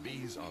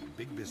 bees are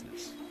big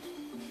business.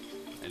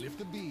 And if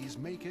the bees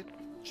make it,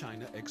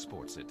 China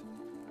exports it.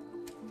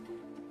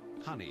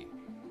 Honey,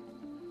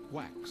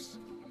 wax,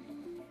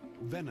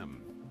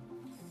 venom,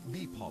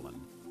 bee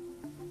pollen.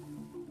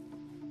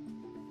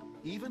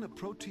 Even a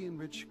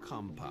protein-rich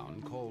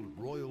compound called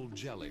royal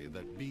jelly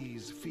that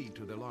bees feed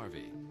to their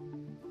larvae.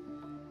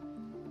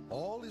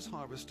 All is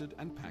harvested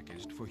and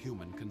packaged for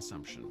human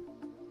consumption.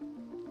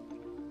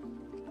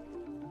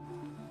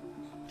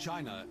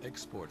 China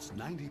exports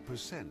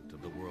 90%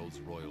 of the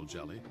world's royal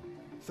jelly,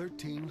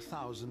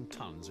 13,000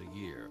 tons a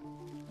year.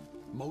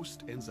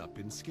 Most ends up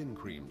in skin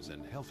creams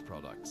and health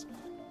products.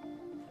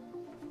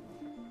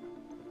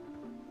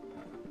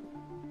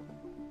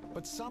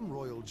 But some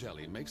royal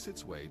jelly makes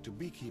its way to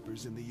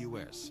beekeepers in the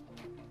US,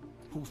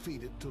 who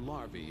feed it to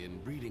larvae in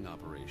breeding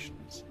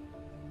operations.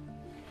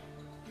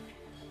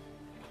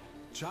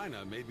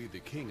 China may be the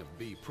king of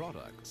bee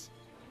products,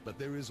 but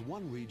there is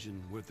one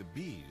region where the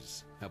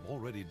bees have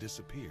already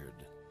disappeared.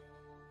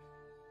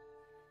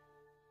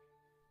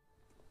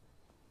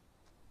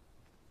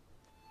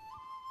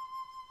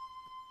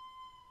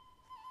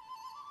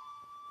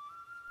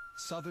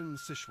 Southern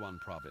Sichuan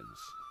province.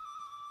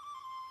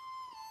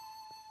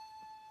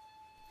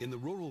 In the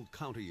rural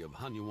county of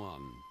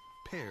Hanyuan,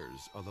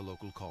 pears are the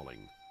local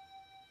calling.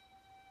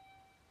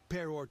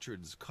 Pear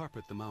orchards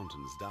carpet the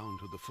mountains down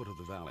to the foot of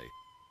the valley.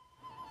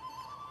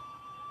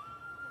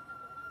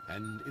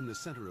 And in the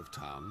center of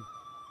town,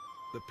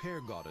 the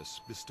pear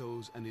goddess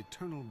bestows an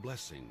eternal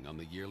blessing on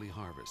the yearly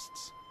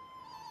harvests.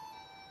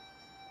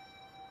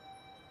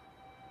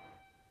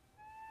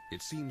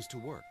 It seems to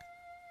work.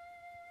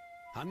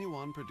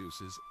 Hanyuan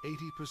produces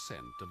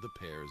 80% of the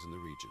pears in the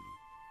region.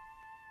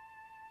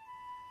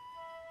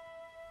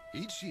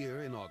 Each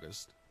year in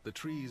August, the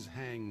trees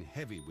hang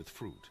heavy with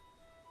fruit,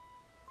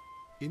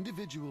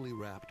 individually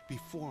wrapped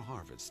before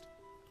harvest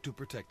to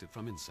protect it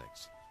from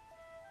insects.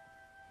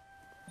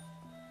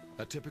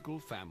 A typical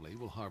family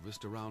will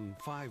harvest around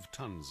 5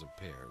 tons of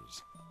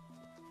pears.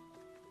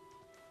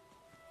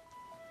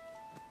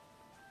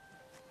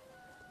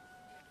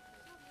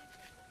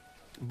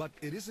 But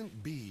it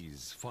isn't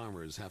bees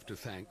farmers have to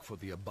thank for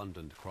the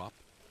abundant crop.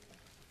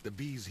 The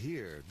bees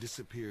here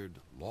disappeared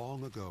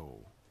long ago.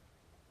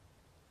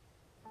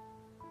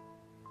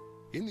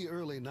 In the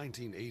early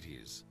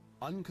 1980s,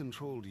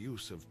 uncontrolled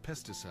use of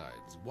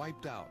pesticides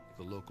wiped out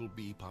the local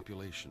bee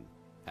population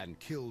and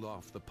killed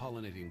off the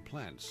pollinating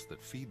plants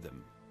that feed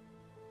them.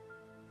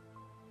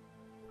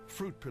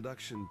 Fruit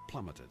production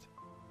plummeted,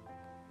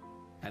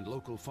 and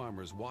local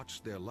farmers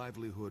watched their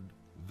livelihood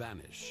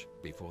vanish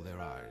before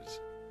their eyes.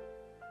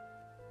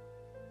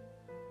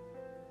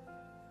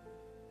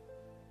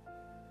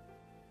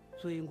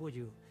 I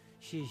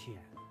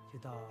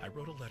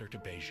wrote a letter to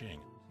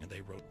Beijing, and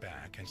they wrote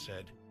back and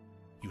said,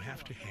 "You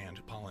have to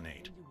hand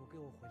pollinate,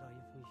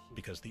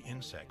 because the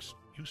insects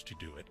used to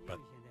do it, but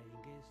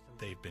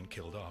they've been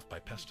killed off by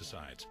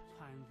pesticides.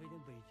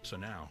 So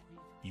now,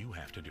 you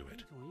have to do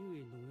it."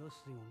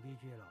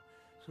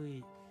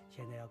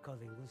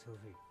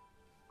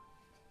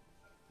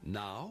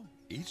 Now,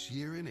 each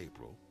year in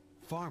April,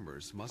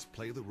 farmers must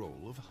play the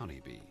role of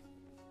honeybee.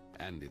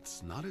 And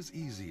it's not as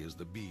easy as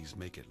the bees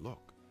make it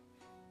look.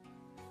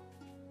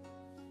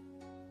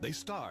 They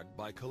start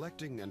by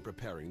collecting and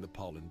preparing the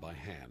pollen by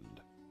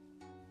hand.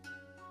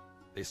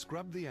 They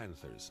scrub the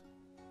anthers,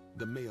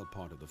 the male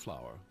part of the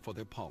flower, for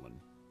their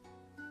pollen,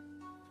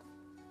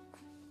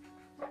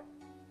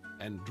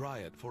 and dry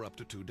it for up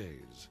to 2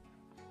 days.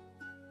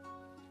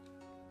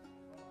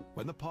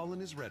 When the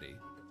pollen is ready,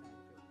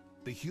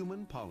 the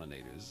human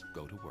pollinators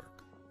go to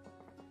work.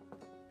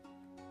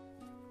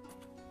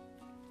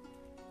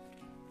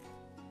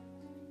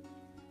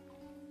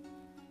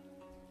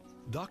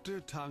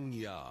 Dr. Tang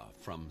Ya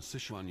from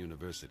Sichuan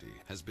University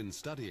has been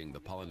studying the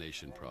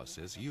pollination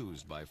process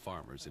used by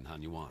farmers in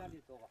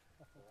Hanyuan.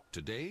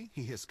 Today,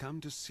 he has come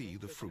to see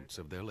the fruits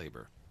of their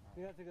labor.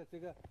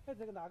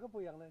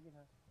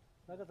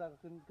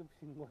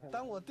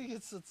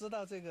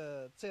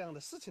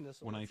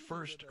 When I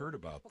first heard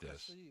about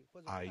this,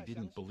 I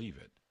didn't believe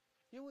it.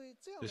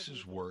 This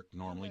is work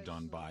normally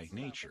done by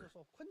nature,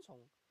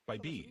 by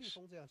bees.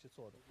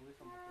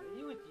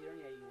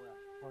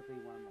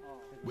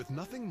 With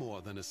nothing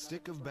more than a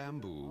stick of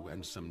bamboo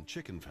and some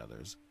chicken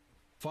feathers,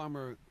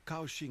 farmer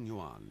Cao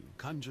Xingyuan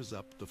conjures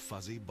up the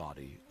fuzzy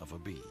body of a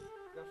bee.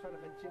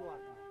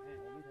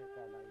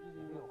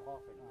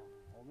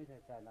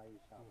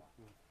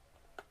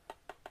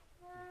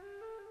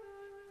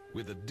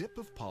 With a dip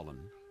of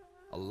pollen,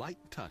 a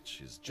light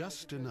touch is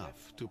just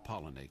enough to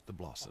pollinate the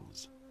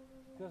blossoms.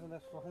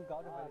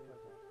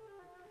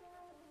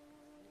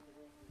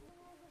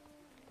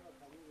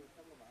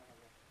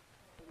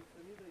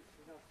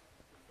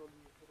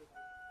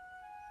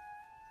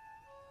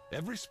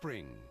 Every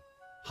spring,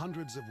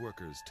 hundreds of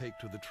workers take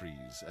to the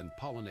trees and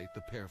pollinate the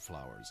pear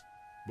flowers,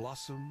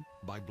 blossom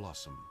by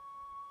blossom.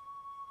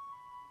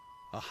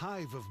 A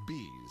hive of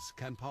bees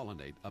can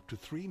pollinate up to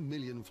 3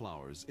 million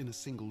flowers in a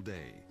single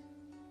day.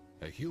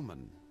 A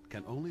human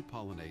can only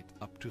pollinate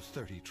up to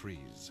 30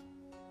 trees.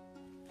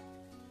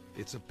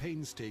 It's a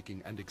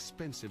painstaking and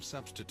expensive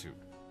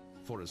substitute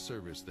for a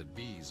service that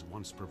bees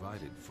once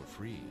provided for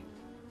free.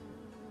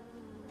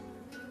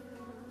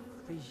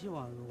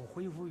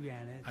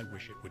 I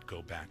wish it would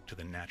go back to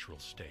the natural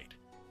state.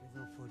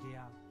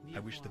 I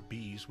wish the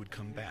bees would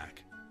come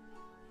back,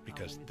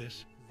 because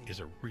this is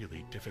a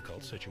really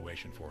difficult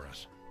situation for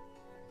us.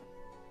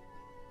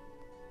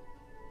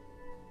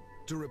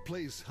 To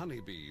replace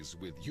honeybees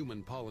with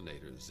human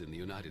pollinators in the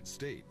United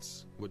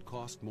States would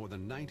cost more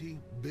than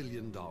 $90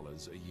 billion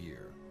a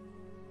year.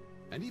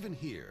 And even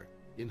here,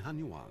 in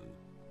Hanyuan,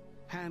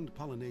 hand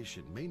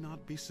pollination may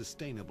not be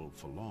sustainable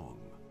for long.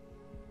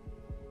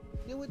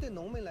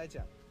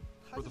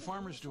 For the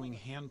farmers doing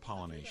hand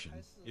pollination,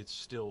 it's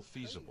still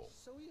feasible.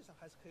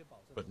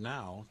 But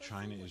now,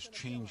 China is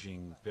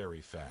changing very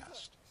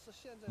fast.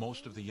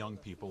 Most of the young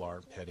people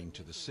are heading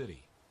to the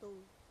city.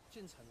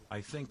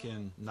 I think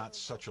in not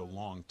such a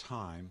long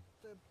time,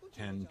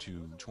 10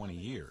 to 20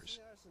 years,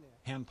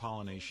 hand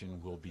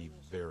pollination will be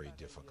very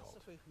difficult.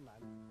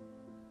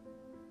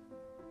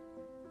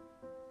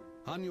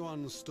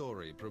 Hanyuan's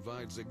story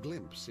provides a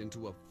glimpse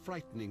into a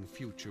frightening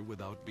future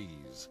without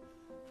bees.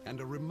 and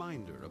a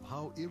reminder of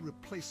how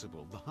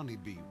irreplaceable the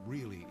honeybee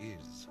really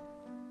is.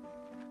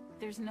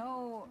 There's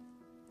no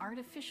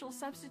artificial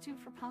substitute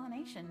for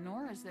pollination,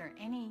 nor is there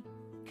any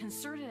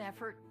concerted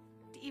effort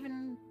to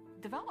even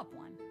develop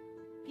one.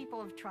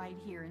 People have tried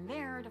here and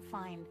there to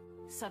find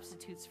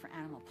substitutes for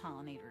animal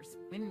pollinators,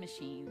 wind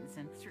machines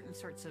and certain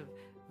sorts of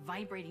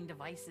vibrating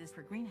devices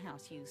for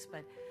greenhouse use,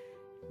 but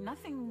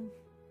nothing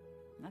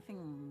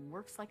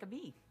works like a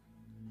bee.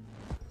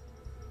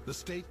 The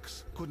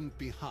stakes couldn't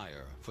be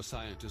higher for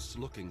scientists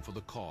looking for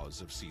the cause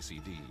of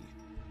CCD.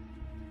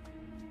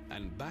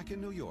 And back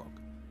in New York,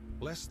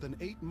 less than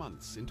 8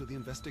 months into the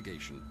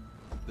investigation,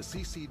 the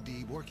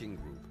CCD working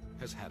group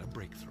has had a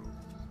breakthrough.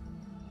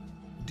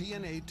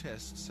 DNA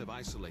tests have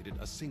isolated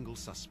a single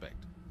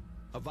suspect,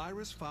 a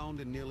virus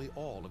found in nearly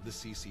all of the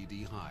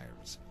CCD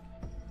hives.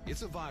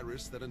 It's a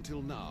virus that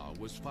until now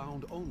was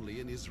found only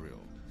in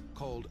Israel,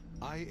 called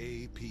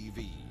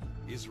IAPV,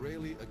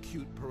 Israeli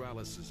Acute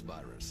Paralysis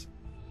Virus.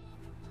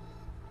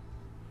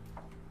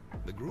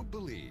 The group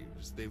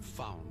believes they've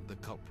found the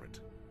culprit.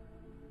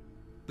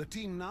 The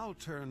team now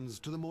turns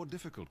to the more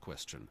difficult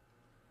question.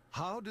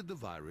 How did the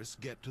virus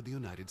get to the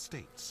United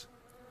States?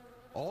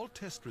 All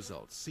test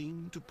results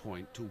seem to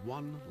point to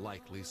one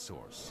likely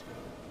source: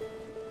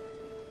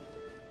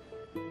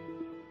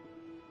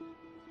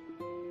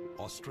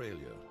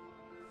 Australia.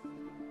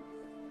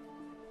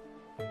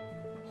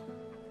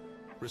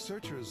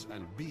 Researchers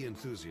and bee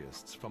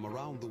enthusiasts from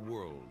around the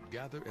world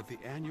gather at the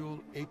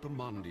annual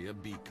Apimondia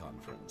Bee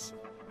Conference.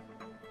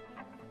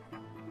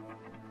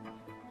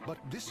 But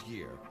this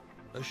year,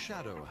 a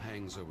shadow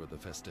hangs over the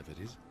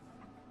festivities.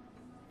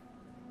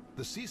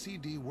 The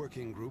CCD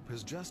working group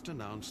has just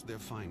announced their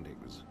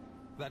findings,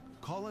 that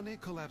colony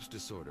collapse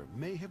disorder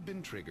may have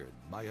been triggered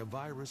by a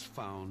virus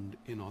found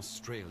in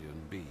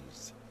Australian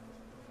bees.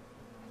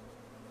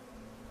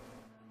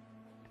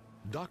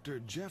 Dr.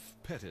 Jeff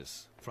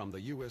Pettis from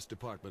the U.S.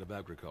 Department of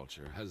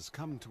Agriculture has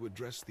come to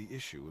address the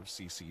issue of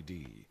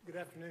CCD. Good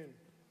afternoon.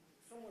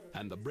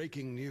 And the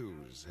breaking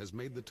news has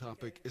made the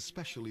topic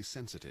especially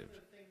sensitive.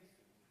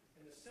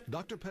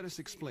 Dr. Pettis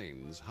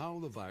explains how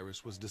the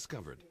virus was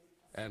discovered,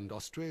 and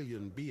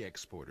Australian bee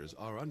exporters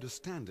are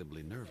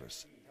understandably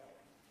nervous.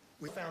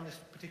 We found this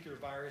particular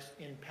virus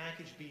in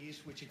packaged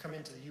bees which had come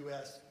into the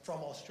U.S. from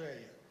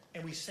Australia.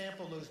 And we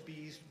sampled those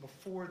bees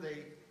before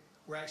they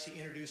were actually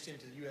introduced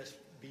into the U.S.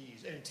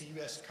 bees, into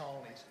U.S.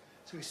 colonies.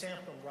 So we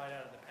sampled them right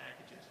out of the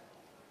packages.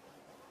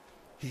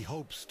 He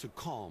hopes to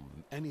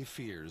calm any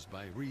fears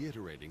by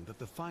reiterating that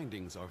the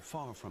findings are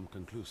far from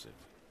conclusive.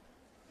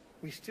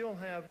 We still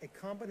have a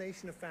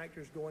combination of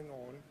factors going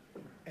on,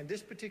 and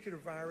this particular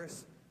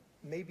virus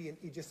may be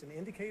just an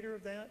indicator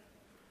of that,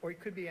 or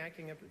it could be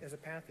acting as a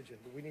pathogen,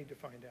 but we need to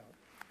find out.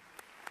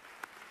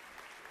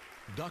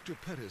 Dr.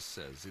 Pettis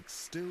says it's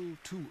still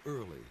too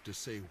early to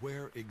say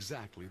where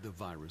exactly the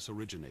virus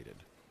originated.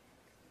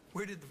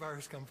 Where did the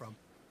virus come from?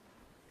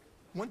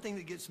 One thing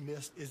that gets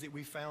missed is that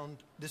we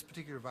found this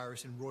particular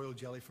virus in royal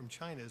jelly from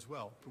China as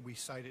well, but we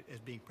cite it as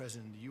being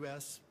present in the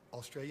U.S.,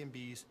 Australian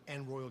bees,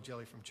 and royal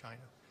jelly from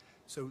China.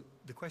 So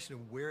the question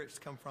of where it's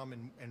come from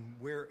and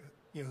where,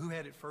 who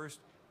had it first,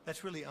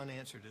 that's really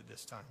unanswered at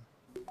this time.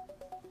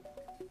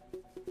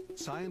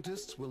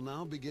 Scientists will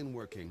now begin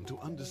working to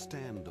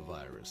understand the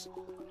virus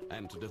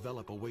and to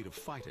develop a way to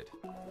fight it.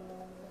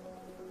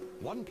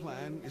 One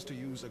plan is to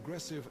use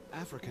aggressive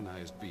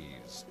Africanized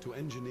bees to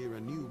engineer a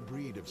new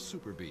breed of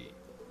super bee,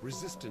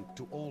 resistant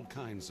to all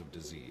kinds of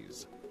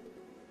disease.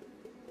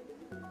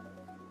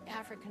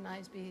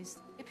 Africanized bees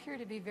appear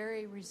to be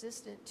very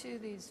resistant to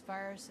these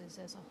viruses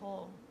as a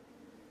whole.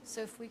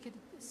 So if we could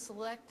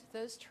select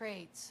those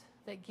traits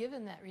that give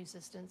them that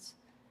resistance,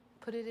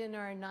 put it in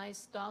our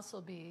nice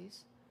docile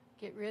bees,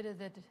 get rid of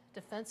the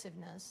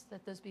defensiveness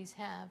that those bees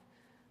have,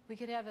 we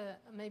could have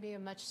maybe a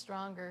much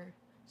stronger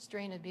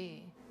strain of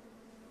bee.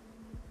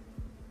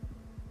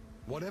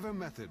 Whatever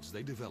methods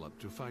they develop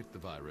to fight the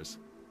virus,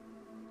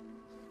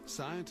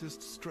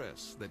 scientists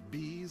stress that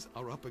bees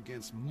are up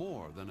against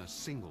more than a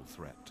single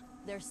threat.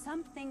 There's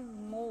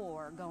something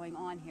more going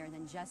on here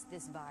than just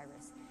this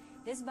virus.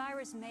 This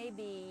virus may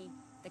be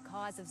the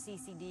cause of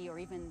CCD, or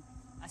even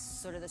a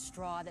sort of the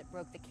straw that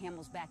broke the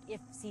camel's back.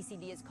 If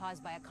CCD is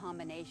caused by a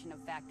combination of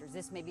factors,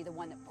 this may be the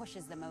one that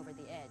pushes them over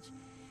the edge.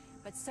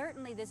 But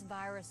certainly this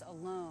virus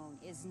alone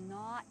is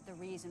not the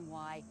reason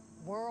why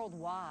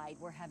worldwide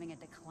we're having a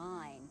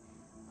decline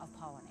of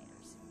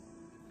pollinators.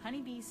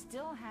 Honeybees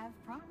still have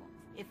problems.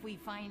 If we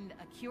find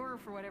a cure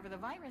for whatever the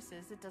virus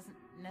is, it doesn't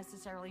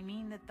necessarily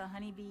mean that the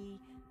honeybee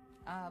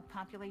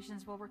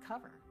populations will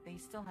recover. They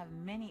still have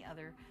many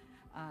other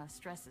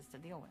stresses to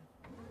deal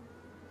with.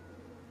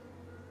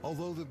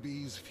 Although the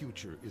bee's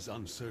future is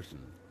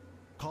uncertain,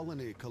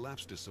 colony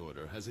collapse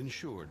disorder has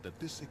ensured that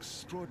this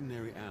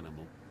extraordinary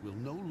animal will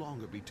no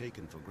longer be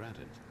taken for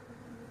granted.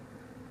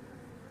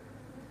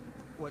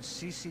 What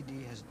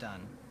CCD has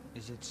done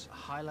is it's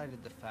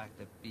highlighted the fact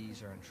that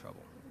bees are in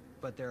trouble.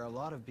 But there are a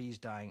lot of bees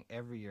dying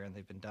every year, and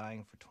they've been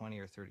dying for 20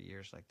 or 30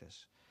 years like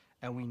this.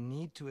 And we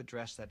need to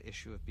address that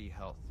issue of bee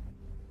health.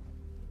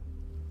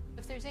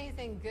 If there's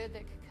anything good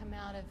that could come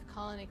out of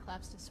colony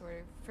collapse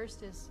disorder,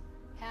 first is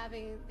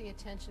having the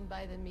attention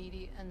by the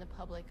media and the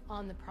public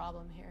on the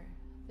problem here.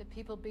 That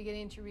people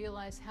beginning to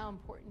realize how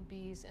important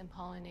bees and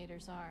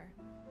pollinators are.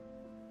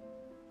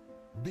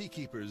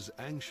 Beekeepers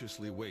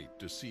anxiously wait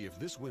to see if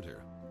this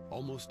winter,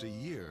 almost a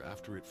year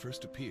after it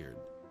first appeared,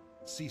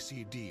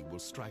 CCD will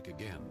strike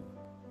again.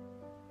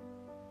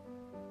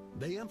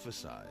 They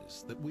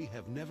emphasize that we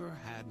have never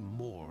had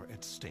more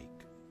at stake.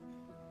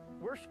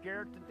 We're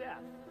scared to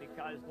death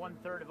because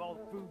 1/3 of all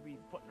the food we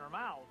put in our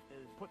mouths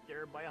is put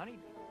there by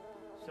honeybees.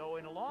 So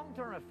in a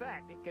long-term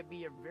effect, it could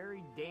be a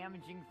very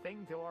damaging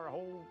thing to our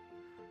whole,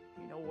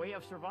 way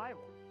of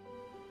survival.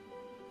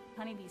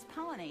 Honeybees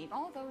pollinate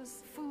all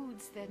those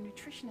foods that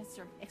nutritionists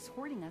are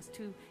exhorting us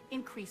to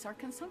increase our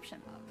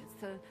consumption of. It's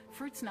the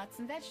fruits, nuts,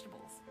 and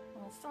vegetables.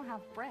 We'll still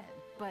have bread,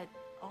 but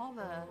all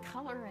the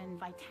color and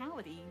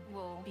vitality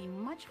will be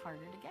much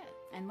harder to get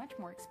and much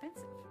more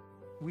expensive.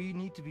 We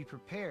need to be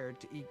prepared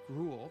to eat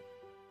gruel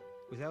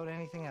without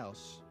anything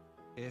else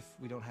if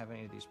we don't have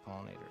any of these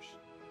pollinators.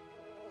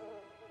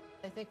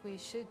 I think we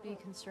should be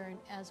concerned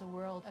as a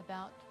world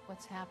about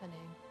what's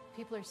happening.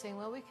 People are saying,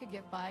 well, we could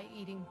get by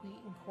eating wheat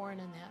and corn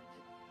and that.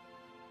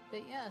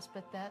 But yes,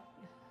 but that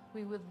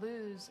we would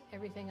lose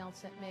everything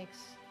else that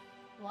makes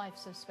life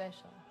so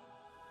special.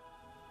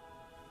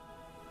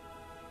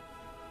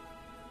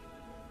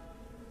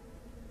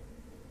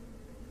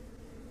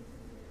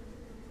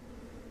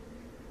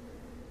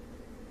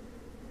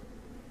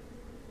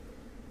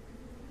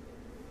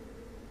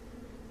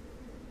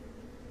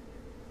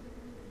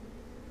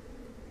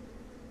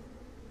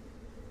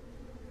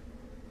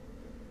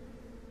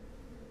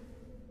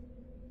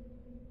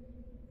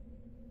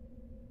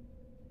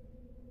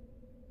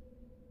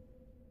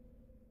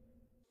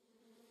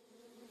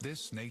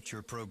 This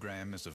nature program is